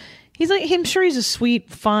 He's like, I'm sure he's a sweet,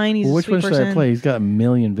 fine. He's which a sweet one person. should I play? He's got a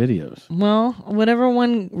million videos. Well, whatever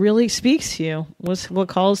one really speaks to you. What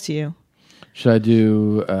calls to you? Should I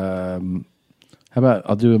do? How about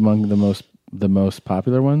I'll do among the most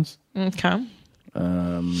popular ones. Okay.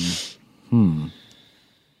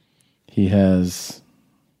 He has.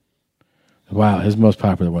 Wow, his most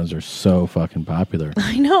popular ones are so fucking popular.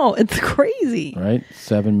 I know, it's crazy. Right?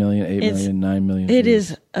 7 million, 8 million, 9 million. It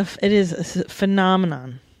is a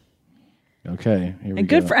phenomenon. Okay, here we And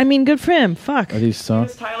go. good for him. Fuck. Are these songs?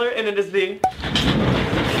 It's Tyler, and it is the.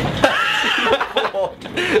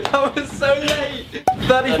 That was so late.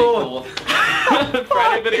 34th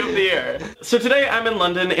Friday video of the year. So today I'm in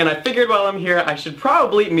London, and I figured while I'm here I should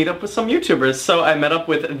probably meet up with some YouTubers. So I met up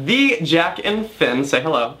with the Jack and Finn. Say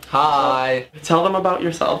hello. Hi. Tell them about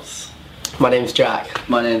yourselves. My name's Jack.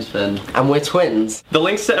 My name's Finn. And we're twins. The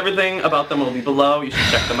links to everything about them will be below. You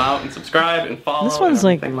should check them out and subscribe and follow. This one's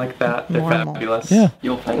and everything like that. They're normal. fabulous. Yeah.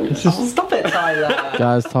 You're famous. Just- Oh, stop it, Tyler.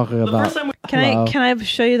 Guys talking about. Can I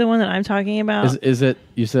show you the one that I'm talking about? Is it?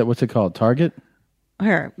 You said what's it called? Target.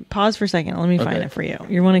 Here, pause for a second. Let me find Okay. it for you.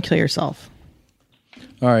 You want to kill yourself.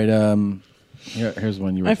 All right. Here's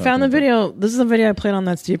one you were. I found the talking video. This is the video I played on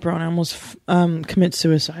That's Deep Bro, and I almost commit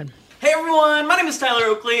suicide. Hey everyone, my name is Tyler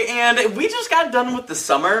Oakley, and we just got done with the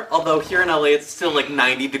summer, although here in LA it's still like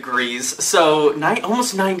 90 degrees, so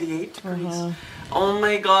almost 98 degrees. Oh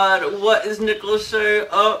my god, what is Nicholas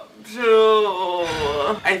up to?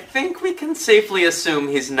 I think we can safely assume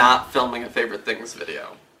he's not filming a Favorite Things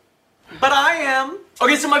video. But I am.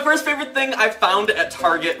 Okay, so my first favorite thing I found at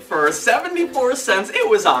Target for 74 cents. It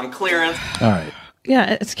was on clearance. All right.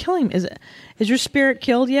 Yeah, it's killing me. Is your spirit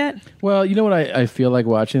killed yet? Well, you know what I feel like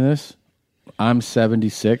watching this? I'm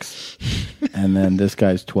 76, and then this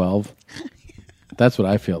guy's 12. That's what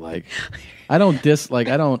I feel like. I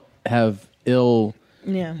don't have ill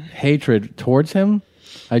hatred towards him.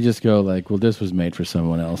 I just go like, well, this was made for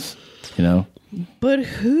someone else, you know? But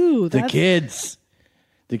who? The kids.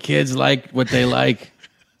 The kids like what they like.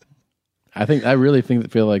 I really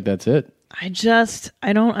feel like that's it. I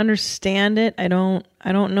don't understand it. I don't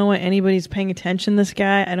know what anybody's paying attention to this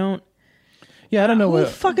guy. I don't know what the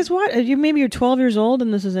fuck is what. Maybe you're 12 years old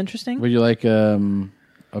and this is interesting. Would you like a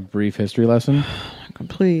brief history lesson?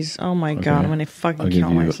 Please. Oh my God, I'm gonna fucking I'll give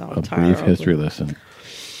kill you myself. a Tyler brief Oakley. history lesson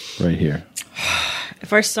right here.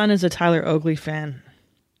 If our son is a Tyler Oakley fan.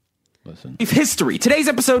 Listen. History. Today's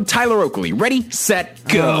episode, Tyler Oakley. Ready, set,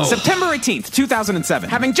 go. September 18th, 2007.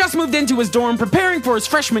 Having just moved into his dorm, preparing for his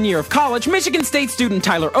freshman year of college, Michigan State student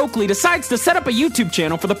Tyler Oakley decides to set up a YouTube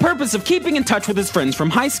channel for the purpose of keeping in touch with his friends from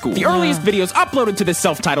high school. The earliest videos uploaded to this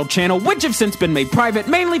self-titled channel, which have since been made private,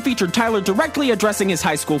 mainly featured Tyler directly addressing his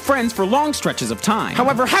high school friends for long stretches of time.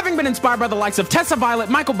 However, having been inspired by the likes of Tessa Violet,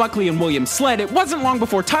 Michael Buckley, and William Sled, it wasn't long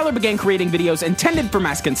before Tyler began creating videos intended for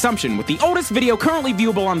mass consumption, with the oldest video currently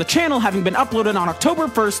viewable on the channel having been uploaded on October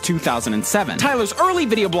 1st, 2007. Tyler's early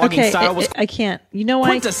video blogging style was I can't. You know what?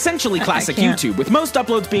 quintessentially classic I can't. YouTube, with most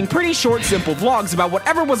uploads being pretty short, simple vlogs about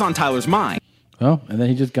whatever was on Tyler's mind. Oh, and then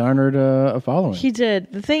he just garnered a following. He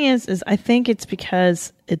did. The thing is I think it's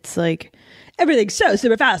because it's like everything's so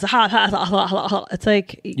super fast. It's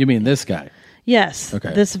like, You mean this guy? yes,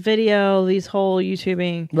 Okay. this video, these whole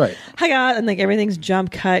YouTubing, Right. Hi God, and like everything's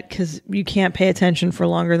jump cut because you can't pay attention for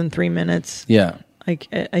longer than 3 minutes. Yeah. Like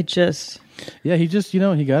I just. Yeah, he just, he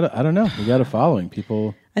got I don't know, he got a following.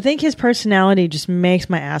 People. I think his personality just makes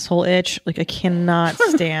my asshole itch. Like I cannot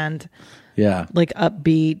stand. Yeah. Like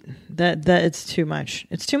upbeat. That it's too much.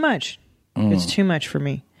 It's too much. It's too much for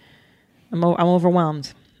me. I'm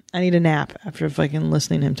overwhelmed. I need a nap after fucking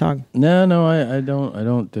listening to him talk. No, I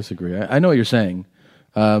don't disagree. I know what you're saying.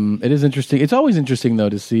 It is interesting. It's always interesting though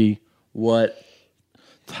to see what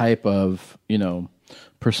type of,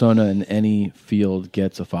 persona in any field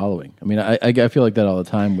gets a following. I mean, I feel like that all the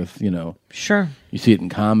time with, Sure. You see it in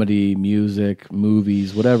comedy, music,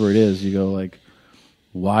 movies, whatever it is. You go like,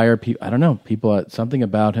 why are people, I don't know, people, something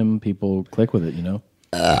about him, people click with it,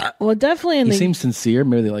 Well, definitely in he the... seems sincere.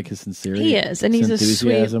 Maybe they like his sincerity. He is, and he's a sweet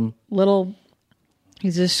enthusiasm. little...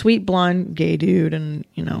 He's a sweet blonde gay dude, and,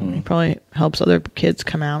 he probably helps other kids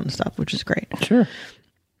come out and stuff, which is great. Sure.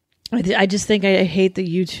 I just think I hate the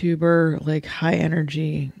YouTuber, like, high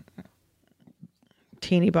energy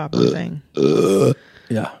teeny bopper thing.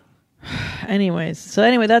 Yeah. Anyways,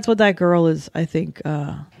 that's what that girl is, I think.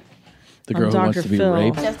 The girl who Dr. wants to be Phil.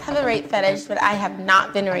 raped? I just have a rape fetish, but I have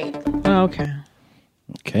not been raped. Oh, okay.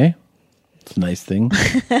 Okay. It's a nice thing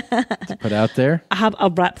to put out there. I have a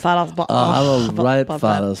rape fetish, but I have a rape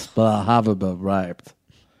fetish, but I haven't been raped.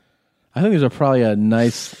 I think there's probably a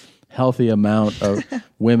nice, healthy amount of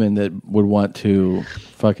women that would want to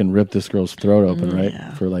fucking rip this girl's throat open, right?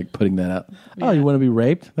 Yeah. For like putting that out. Oh, you want to be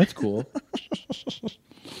raped? That's cool.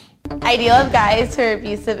 I deal with guys who are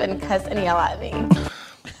abusive and cuss and yell at me.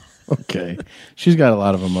 Okay. She's got a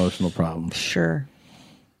lot of emotional problems. Sure.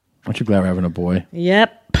 Aren't you glad we're having a boy?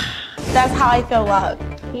 Yep. That's how I feel loved.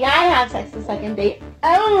 Yeah, I have sex the second date.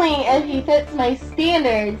 Only if he fits my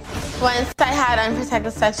standards. Once I had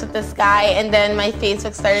unprotected sex with this guy, and then my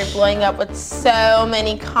Facebook started blowing up with so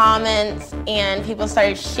many comments, and people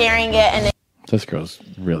started sharing it, and This girl's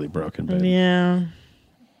really broken, baby. Yeah.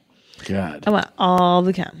 God. I want all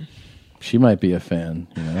the chem. She might be a fan,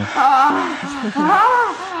 Now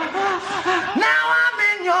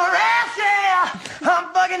I'm in your ass, yeah.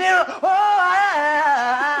 I'm fucking you.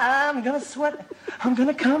 I'm gonna sweat. I'm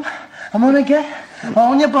gonna come. I'm gonna get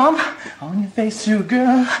on your bum, on your face too,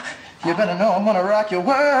 girl. You better know I'm gonna rock your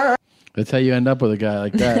world. That's how you end up with a guy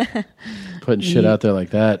like that. Putting shit out there like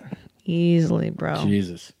that. Easily, bro.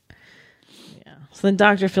 Jesus. So then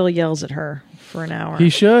Dr. Phil yells at her for an hour. He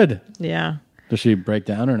should. Yeah. Does she break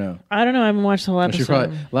down or no? I don't know. I haven't watched the whole episode. She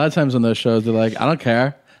probably, a lot of times on those shows, they're like, I don't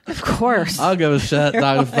care. Of course. I'll give a shit,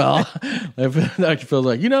 Dr. Phil. If Dr. Phil's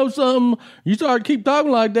like, you know something? You start keep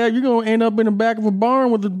talking like that, you're going to end up in the back of a barn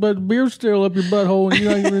with the beer still up your butthole.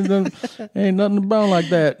 And ain't nothing about like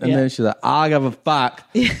that. And then she's like, I give a fuck.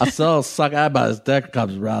 I still suck everybody's dick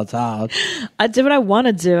comes around town. I do what I want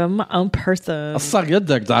to do. I'm my own person. I'll suck your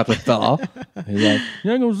dick, Dr. Phil. He's like,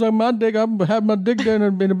 you ain't going to suck my dick. I'm having my dick there in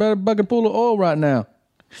a better bucket full of oil right now.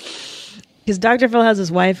 Because Dr. Phil has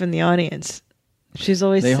his wife in the audience. She's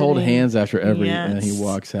always They hold sitting- hands after every, Yeah, and he it's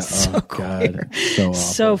walks out. so Oh, God. It's so awful.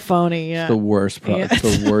 So phony, yeah. It's the worst, Yeah. it's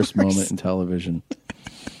the worst moment in television.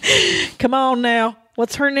 Come on now.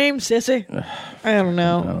 What's her name, sissy? I don't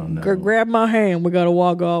know. Grab my hand. We got to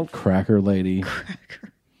walk off. Cracker lady.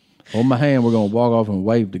 Hold my hand. We're going to walk off and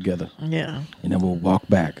wave together. Yeah. And then we'll walk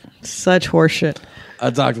back. Such horseshit.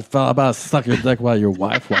 Dr. Phil, I'm about to suck your dick while your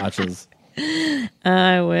wife watches.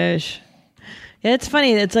 I wish. Yeah, it's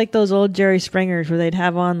funny. It's like those old Jerry Springers where they'd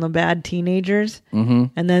have on the bad teenagers, Mm-hmm.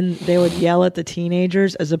 and then they would yell at the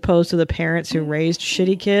teenagers as opposed to the parents who raised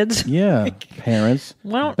shitty kids. Yeah. Parents.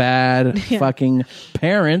 Well, Bad yeah. fucking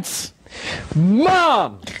parents.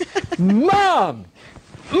 Mom! Mom!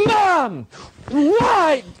 Mom!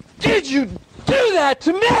 Why did you do that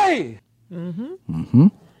to me? Mm-hmm.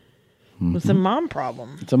 Mm-hmm. It's a mom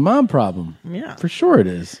problem. It's a mom problem. Yeah. For sure it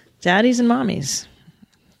is. Daddies and mommies.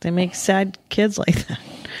 They make sad kids like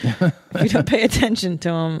that. If you don't pay attention to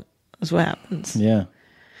them, that's what happens. Yeah.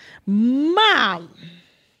 Mom!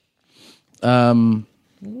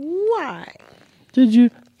 Why? Did you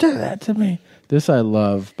do that to me? This I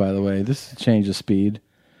love, by the way. This is Change of Speed.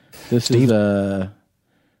 This is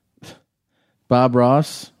Bob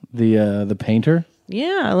Ross, the painter.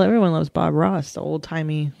 Yeah, everyone loves Bob Ross, the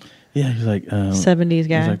old-timey Yeah, he's like 70s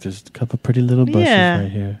guy. He's like, there's a couple pretty little bushes Yeah.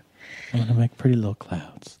 right here. I'm gonna make pretty little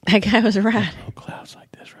clouds. That guy was rad. Little clouds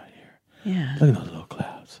like this right here. Yeah. Look at those little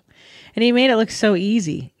clouds. And he made it look so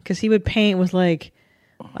easy because he would paint with like,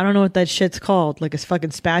 I don't know what that shit's called, like a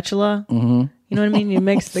fucking spatula. Mm-hmm. You know what I mean? You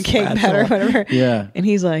mix the cake batter, whatever. Yeah. And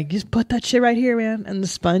he's like, just put that shit right here, man. And the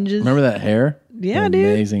sponges. Remember that hair? Yeah, That dude.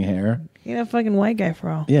 Amazing hair. You know, fucking white guy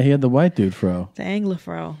fro. Yeah, he had the white dude fro. The Anglo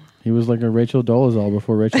fro. He was like a Rachel Dolezal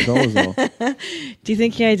before Rachel Dolezal. Do you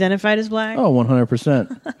think he identified as black? Oh,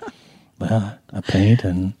 100%. Well, I paint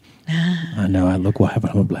and I know I look white,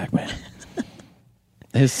 but I'm a black man.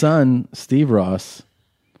 His son, Steve Ross,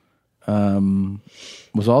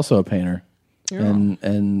 was also a painter. Yeah.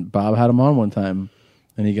 And Bob had him on one time.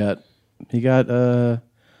 And he got let's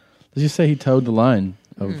just say he towed the line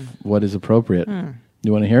of what is appropriate. Mm.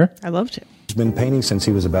 You want to hear? I love to. He's been painting since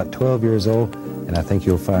he was about 12 years old, and I think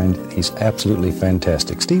you'll find he's absolutely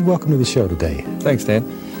fantastic. Steve, welcome to the show today. Thanks, Dad.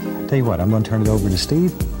 Tell you what, I'm going to turn it over to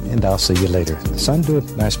Steve, and I'll see you later. Son, do a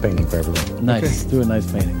nice painting for everyone. Nice. Okay. Do a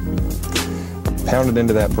nice painting. Pound it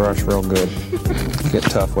into that brush real good. Get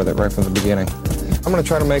tough with it right from the beginning. I'm going to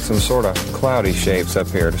try to make some sort of cloudy shapes up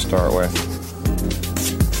here to start with.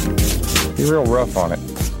 Be real rough on it.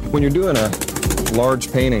 When you're doing a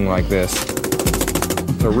large painting like this,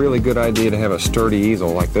 it's a really good idea to have a sturdy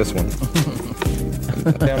easel like this one.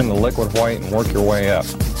 Put down in the liquid white and work your way up.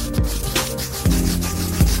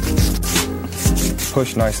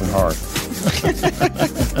 Push nice and hard.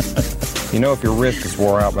 You know if your wrist is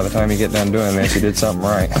wore out by the time you get done doing this, you did something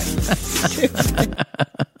right.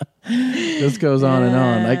 This goes on and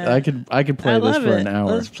on. I could play this for an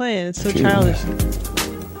hour. Let's play it. It's so childish.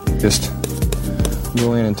 Just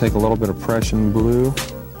go in and take a little bit of Prussian blue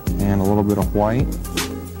and a little bit of white.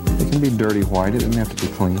 It can be dirty white. It doesn't have to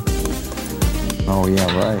be clean. Oh, yeah,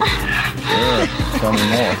 right. Good. Tell me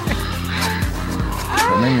more.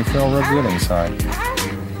 It made me feel real good inside.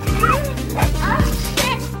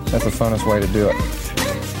 That's the funnest way to do it.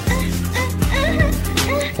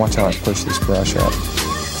 Watch how I push this brush up.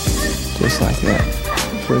 Just like that.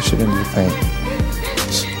 Push it into the paint.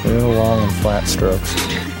 Just real long and flat strokes.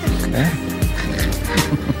 Okay.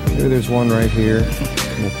 Maybe there's one right here.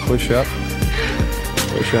 And we'll push up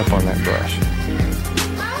on that brush.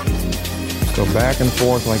 Just go back and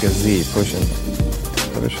forth like a Z, pushing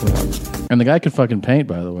up. And the guy can fucking paint,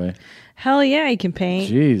 by the way. Hell yeah, he can paint.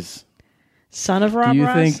 Jeez. Son of Rob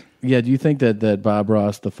Ross? Do you think that Bob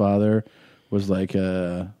Ross, the father, was like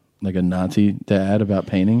a Nazi dad about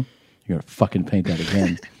painting? You're going to fucking paint that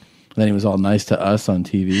again. Then he was all nice to us on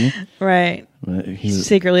TV. Right. He's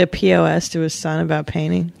secretly a POS to his son about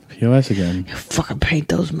painting. POS again. You fucking paint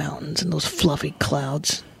those mountains and those fluffy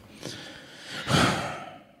clouds.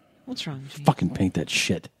 What's wrong? Fucking paint that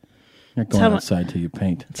shit. You're not going outside till you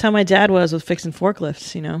paint. That's how my dad was with fixing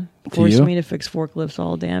forklifts, you know. Forced me to fix forklifts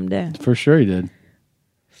all damn day. For sure he did.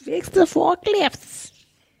 Fix the forklifts.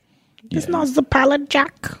 This is not the pallet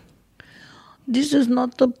jack. This is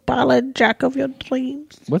not the pallet jack of your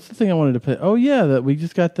dreams. What's the thing I wanted to play? Oh yeah, that we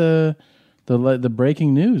just got the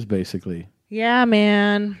breaking news basically. Yeah,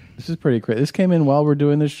 man. This is pretty crazy. This came in while we're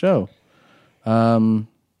doing this show. So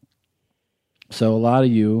a lot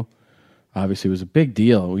of you, obviously, it was a big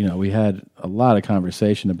deal. You know, we had a lot of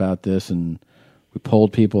conversation about this, and we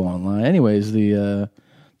polled people online. Anyways, the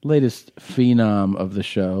latest phenom of the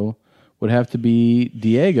show would have to be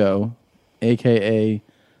Diego, a.k.a.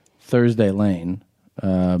 Thursday Lane.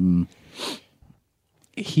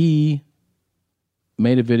 He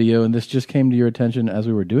made a video, and this just came to your attention as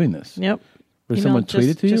we were doing this. Yep. Did someone tweet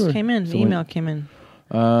it to you? Just came in. The email came in.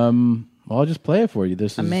 Well, I'll just play it for you.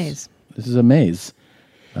 This is a maze.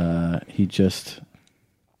 He just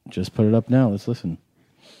put it up now. Let's listen.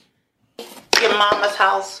 Your mama's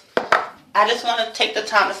house. I just want to take the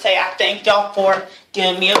time to say I thank y'all for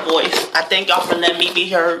giving me a voice. I thank y'all for letting me be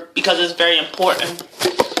heard because it's very important.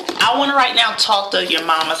 I want to right now talk to your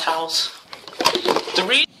mama's house.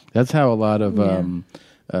 That's how a lot of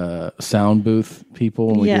sound booth people,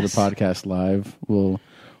 when we do the Yes. podcast live,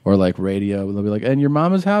 or like radio, they'll be like, "And your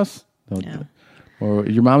mama's house?" Or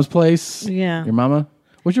your mom's place? Yeah. Your mama?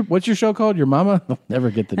 What's your show called? Your mama? They'll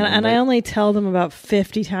never get the name. And I only tell them about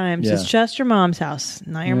 50 times. Yeah. It's just your mom's house,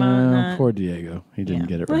 not your mom. No, poor Diego. He didn't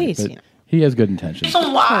get it Well, right. he's- But he has good intentions. The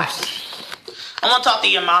reason why I want to talk to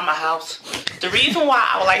your mama house. The reason why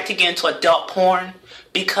I would like to get into adult porn,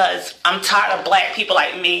 because I'm tired of black people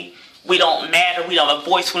like me. We don't matter. We don't have a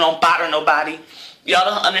voice. We don't bother nobody. Y'all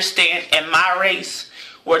don't understand. In my race,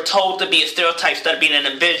 we're told to be a stereotype instead of being an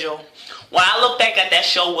individual. When I look back at that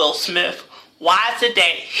show, Will Smith, why is it that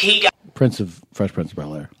he got Fresh Prince of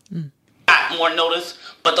Bel-Air. more notice,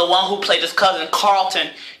 but the one who played his cousin Carlton,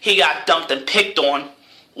 he got dumped and picked on?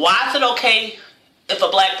 Why is it okay if a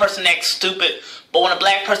black person acts stupid, but when a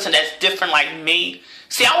black person that's different like me?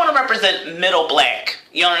 See, I want to represent middle black.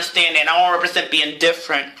 You understand that? I want to represent being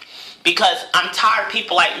different because I'm tired of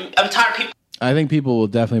people. I think people will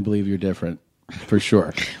definitely believe you're different, for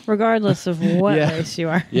sure. Regardless of what Yeah. race you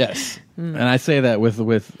are. Yes. And I say that with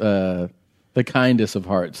the kindest of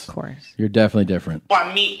hearts. Of course. You're definitely different. People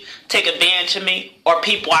I meet take advantage of me, or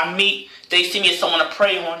people I meet, they see me as someone to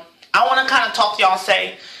prey on. I want to kind of talk to y'all and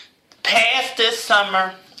say, past this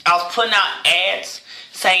summer, I was putting out ads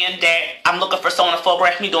saying that I'm looking for someone to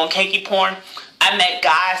photograph me doing kinky porn. I met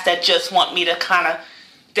guys that just want me to kind of,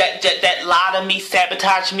 that lie to me,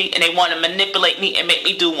 sabotage me, and they want to manipulate me and make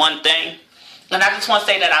me do one thing. And I just want to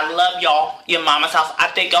say that I love y'all, your mama's house. I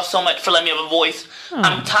thank y'all so much for letting me have a voice.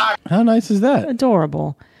 I'm tired. How nice is that?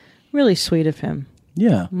 Adorable. Really sweet of him.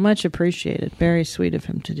 Yeah. Much appreciated. Very sweet of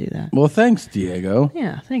him to do that. Well, thanks, Diego.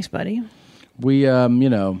 Yeah, thanks, buddy. We,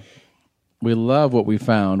 we love what we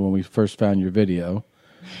found when we first found your video.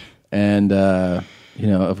 And,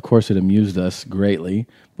 of course, it amused us greatly.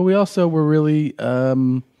 But we also were really,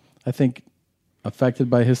 I think, affected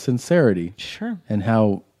by his sincerity. Sure. And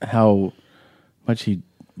how much he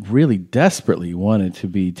really desperately wanted to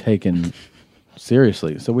be taken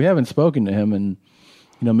seriously. So we haven't spoken to him, and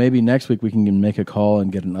maybe next week we can make a call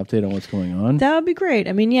and get an update on what's going on. That would be great.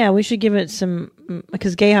 I mean, yeah, we should give it some,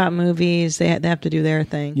 because Gay Hot Movies, they have to do their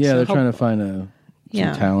thing. Yeah, so they're trying to find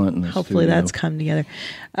some talent in the hopefully studio. That's come together.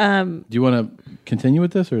 Do you want to continue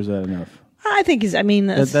with this, or is that enough? I think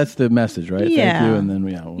that's the message, right? Yeah. Thank you, and then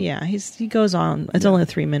he goes on. It's only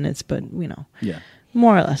 3 minutes, but yeah,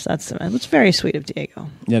 more or less it's very sweet of Diego.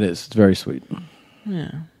 Yeah, it is. It's very sweet.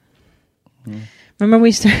 Yeah. Remember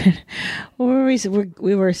we started.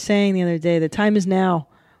 We were saying the other day, the time is now.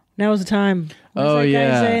 Now is the time. What does that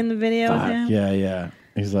guy say in the video? With him? Yeah.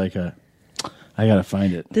 He's like, I gotta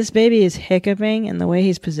find it. This baby is hiccuping, and the way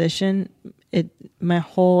he's positioned, my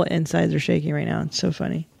whole insides are shaking right now. It's so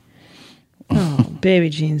funny. Oh, baby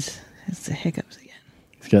jeans. It's the hiccups again.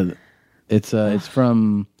 It's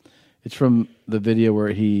from the video where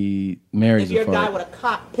he marries If you're a a guy fart. with a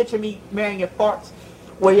cock, picture me marrying your farts,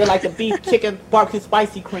 where you're like a beef, chicken, barbecue,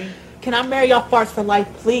 spicy cream. Can I marry y'all farts for life,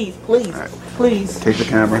 please, please? Take the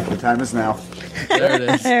camera. The time is now. There it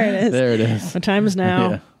is. There it is. The time is now.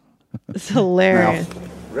 Yeah. It's hilarious. Now.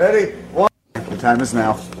 Ready? One. The time is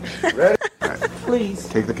now. Ready? Right. Please.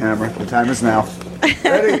 Take the camera. The time is now.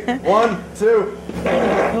 Ready? 1, 2.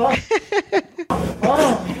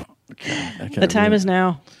 The time is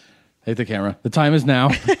now. Take the camera. The time is now.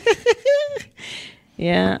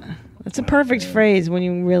 Yeah. That's a perfect phrase when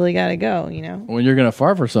you really got to go, When you're gonna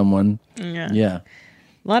fart for someone, Yeah.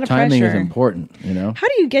 A lot of timing pressure. is important. How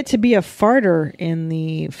do you get to be a farter in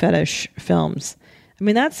the fetish films? I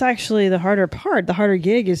mean, that's actually the harder part. The harder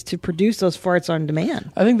gig is to produce those farts on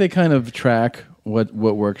demand. I think they kind of track what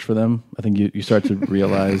works for them. I think you start to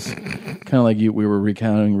realize, kind of like we were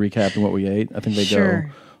recapping what we ate. I think they go,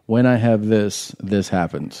 when I have this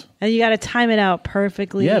happens. And you got to time it out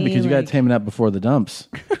perfectly. Yeah, because you got to time it out before the dumps.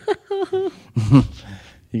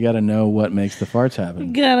 You got to know what makes the farts happen.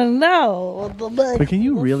 You got to know. But can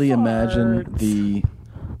you really imagine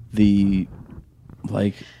the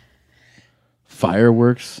like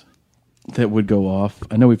fireworks that would go off?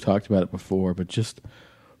 I know we've talked about it before, but just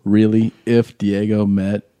really, if Diego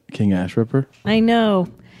met King Ash Ripper? I know.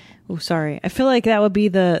 Oh, sorry. I feel like that would be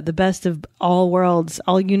the best of all worlds,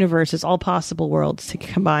 all universes, all possible worlds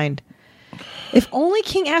combined. If only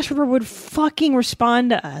King Ash Ripper would fucking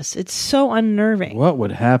respond to us. It's so unnerving. What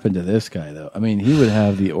would happen to this guy, though? I mean, he would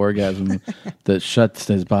have the orgasm that shuts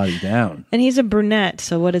his body down. And he's a brunette,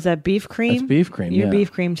 so what is that, beef cream? That's beef cream, You're yeah.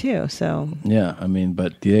 beef cream, too, so... Yeah, I mean,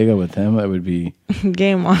 but Diego with him, it would be...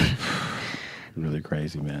 Game on. Really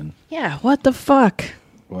crazy, man. Yeah, what the fuck?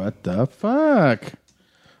 What the fuck?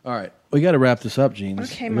 All right, we got to wrap this up,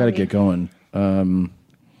 Jeans. Okay, we got to mommy. get going.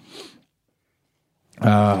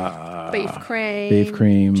 Beef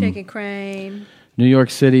cream. Chicken Chicken cream. New York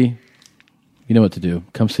City. You know what to do.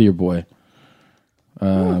 Come see your boy.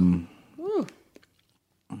 Ooh.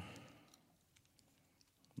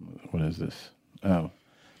 What is this?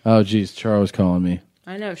 Oh, geez. Charles calling me.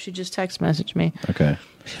 I know, she just text messaged me. Okay.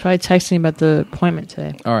 She's probably texting about the appointment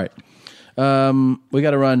today. All right. We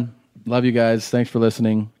got to run. Love you guys. Thanks for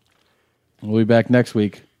listening. We'll be back next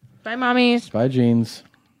week. Bye, mommies. Bye, Jeans.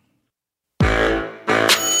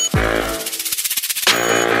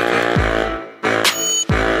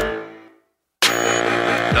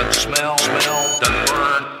 Doesn't smell, doesn't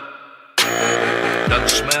burn. Doesn't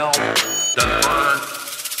smell, doesn't burn.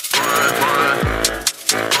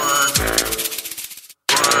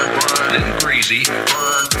 Burn. Then greasy.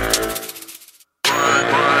 Burn.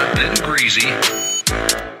 Then greasy.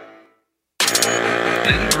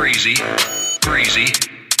 Then greasy.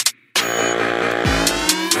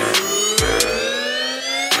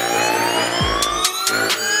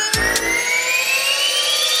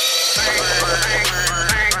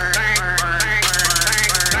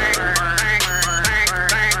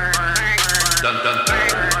 Dun dun.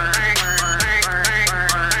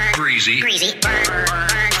 Greasy.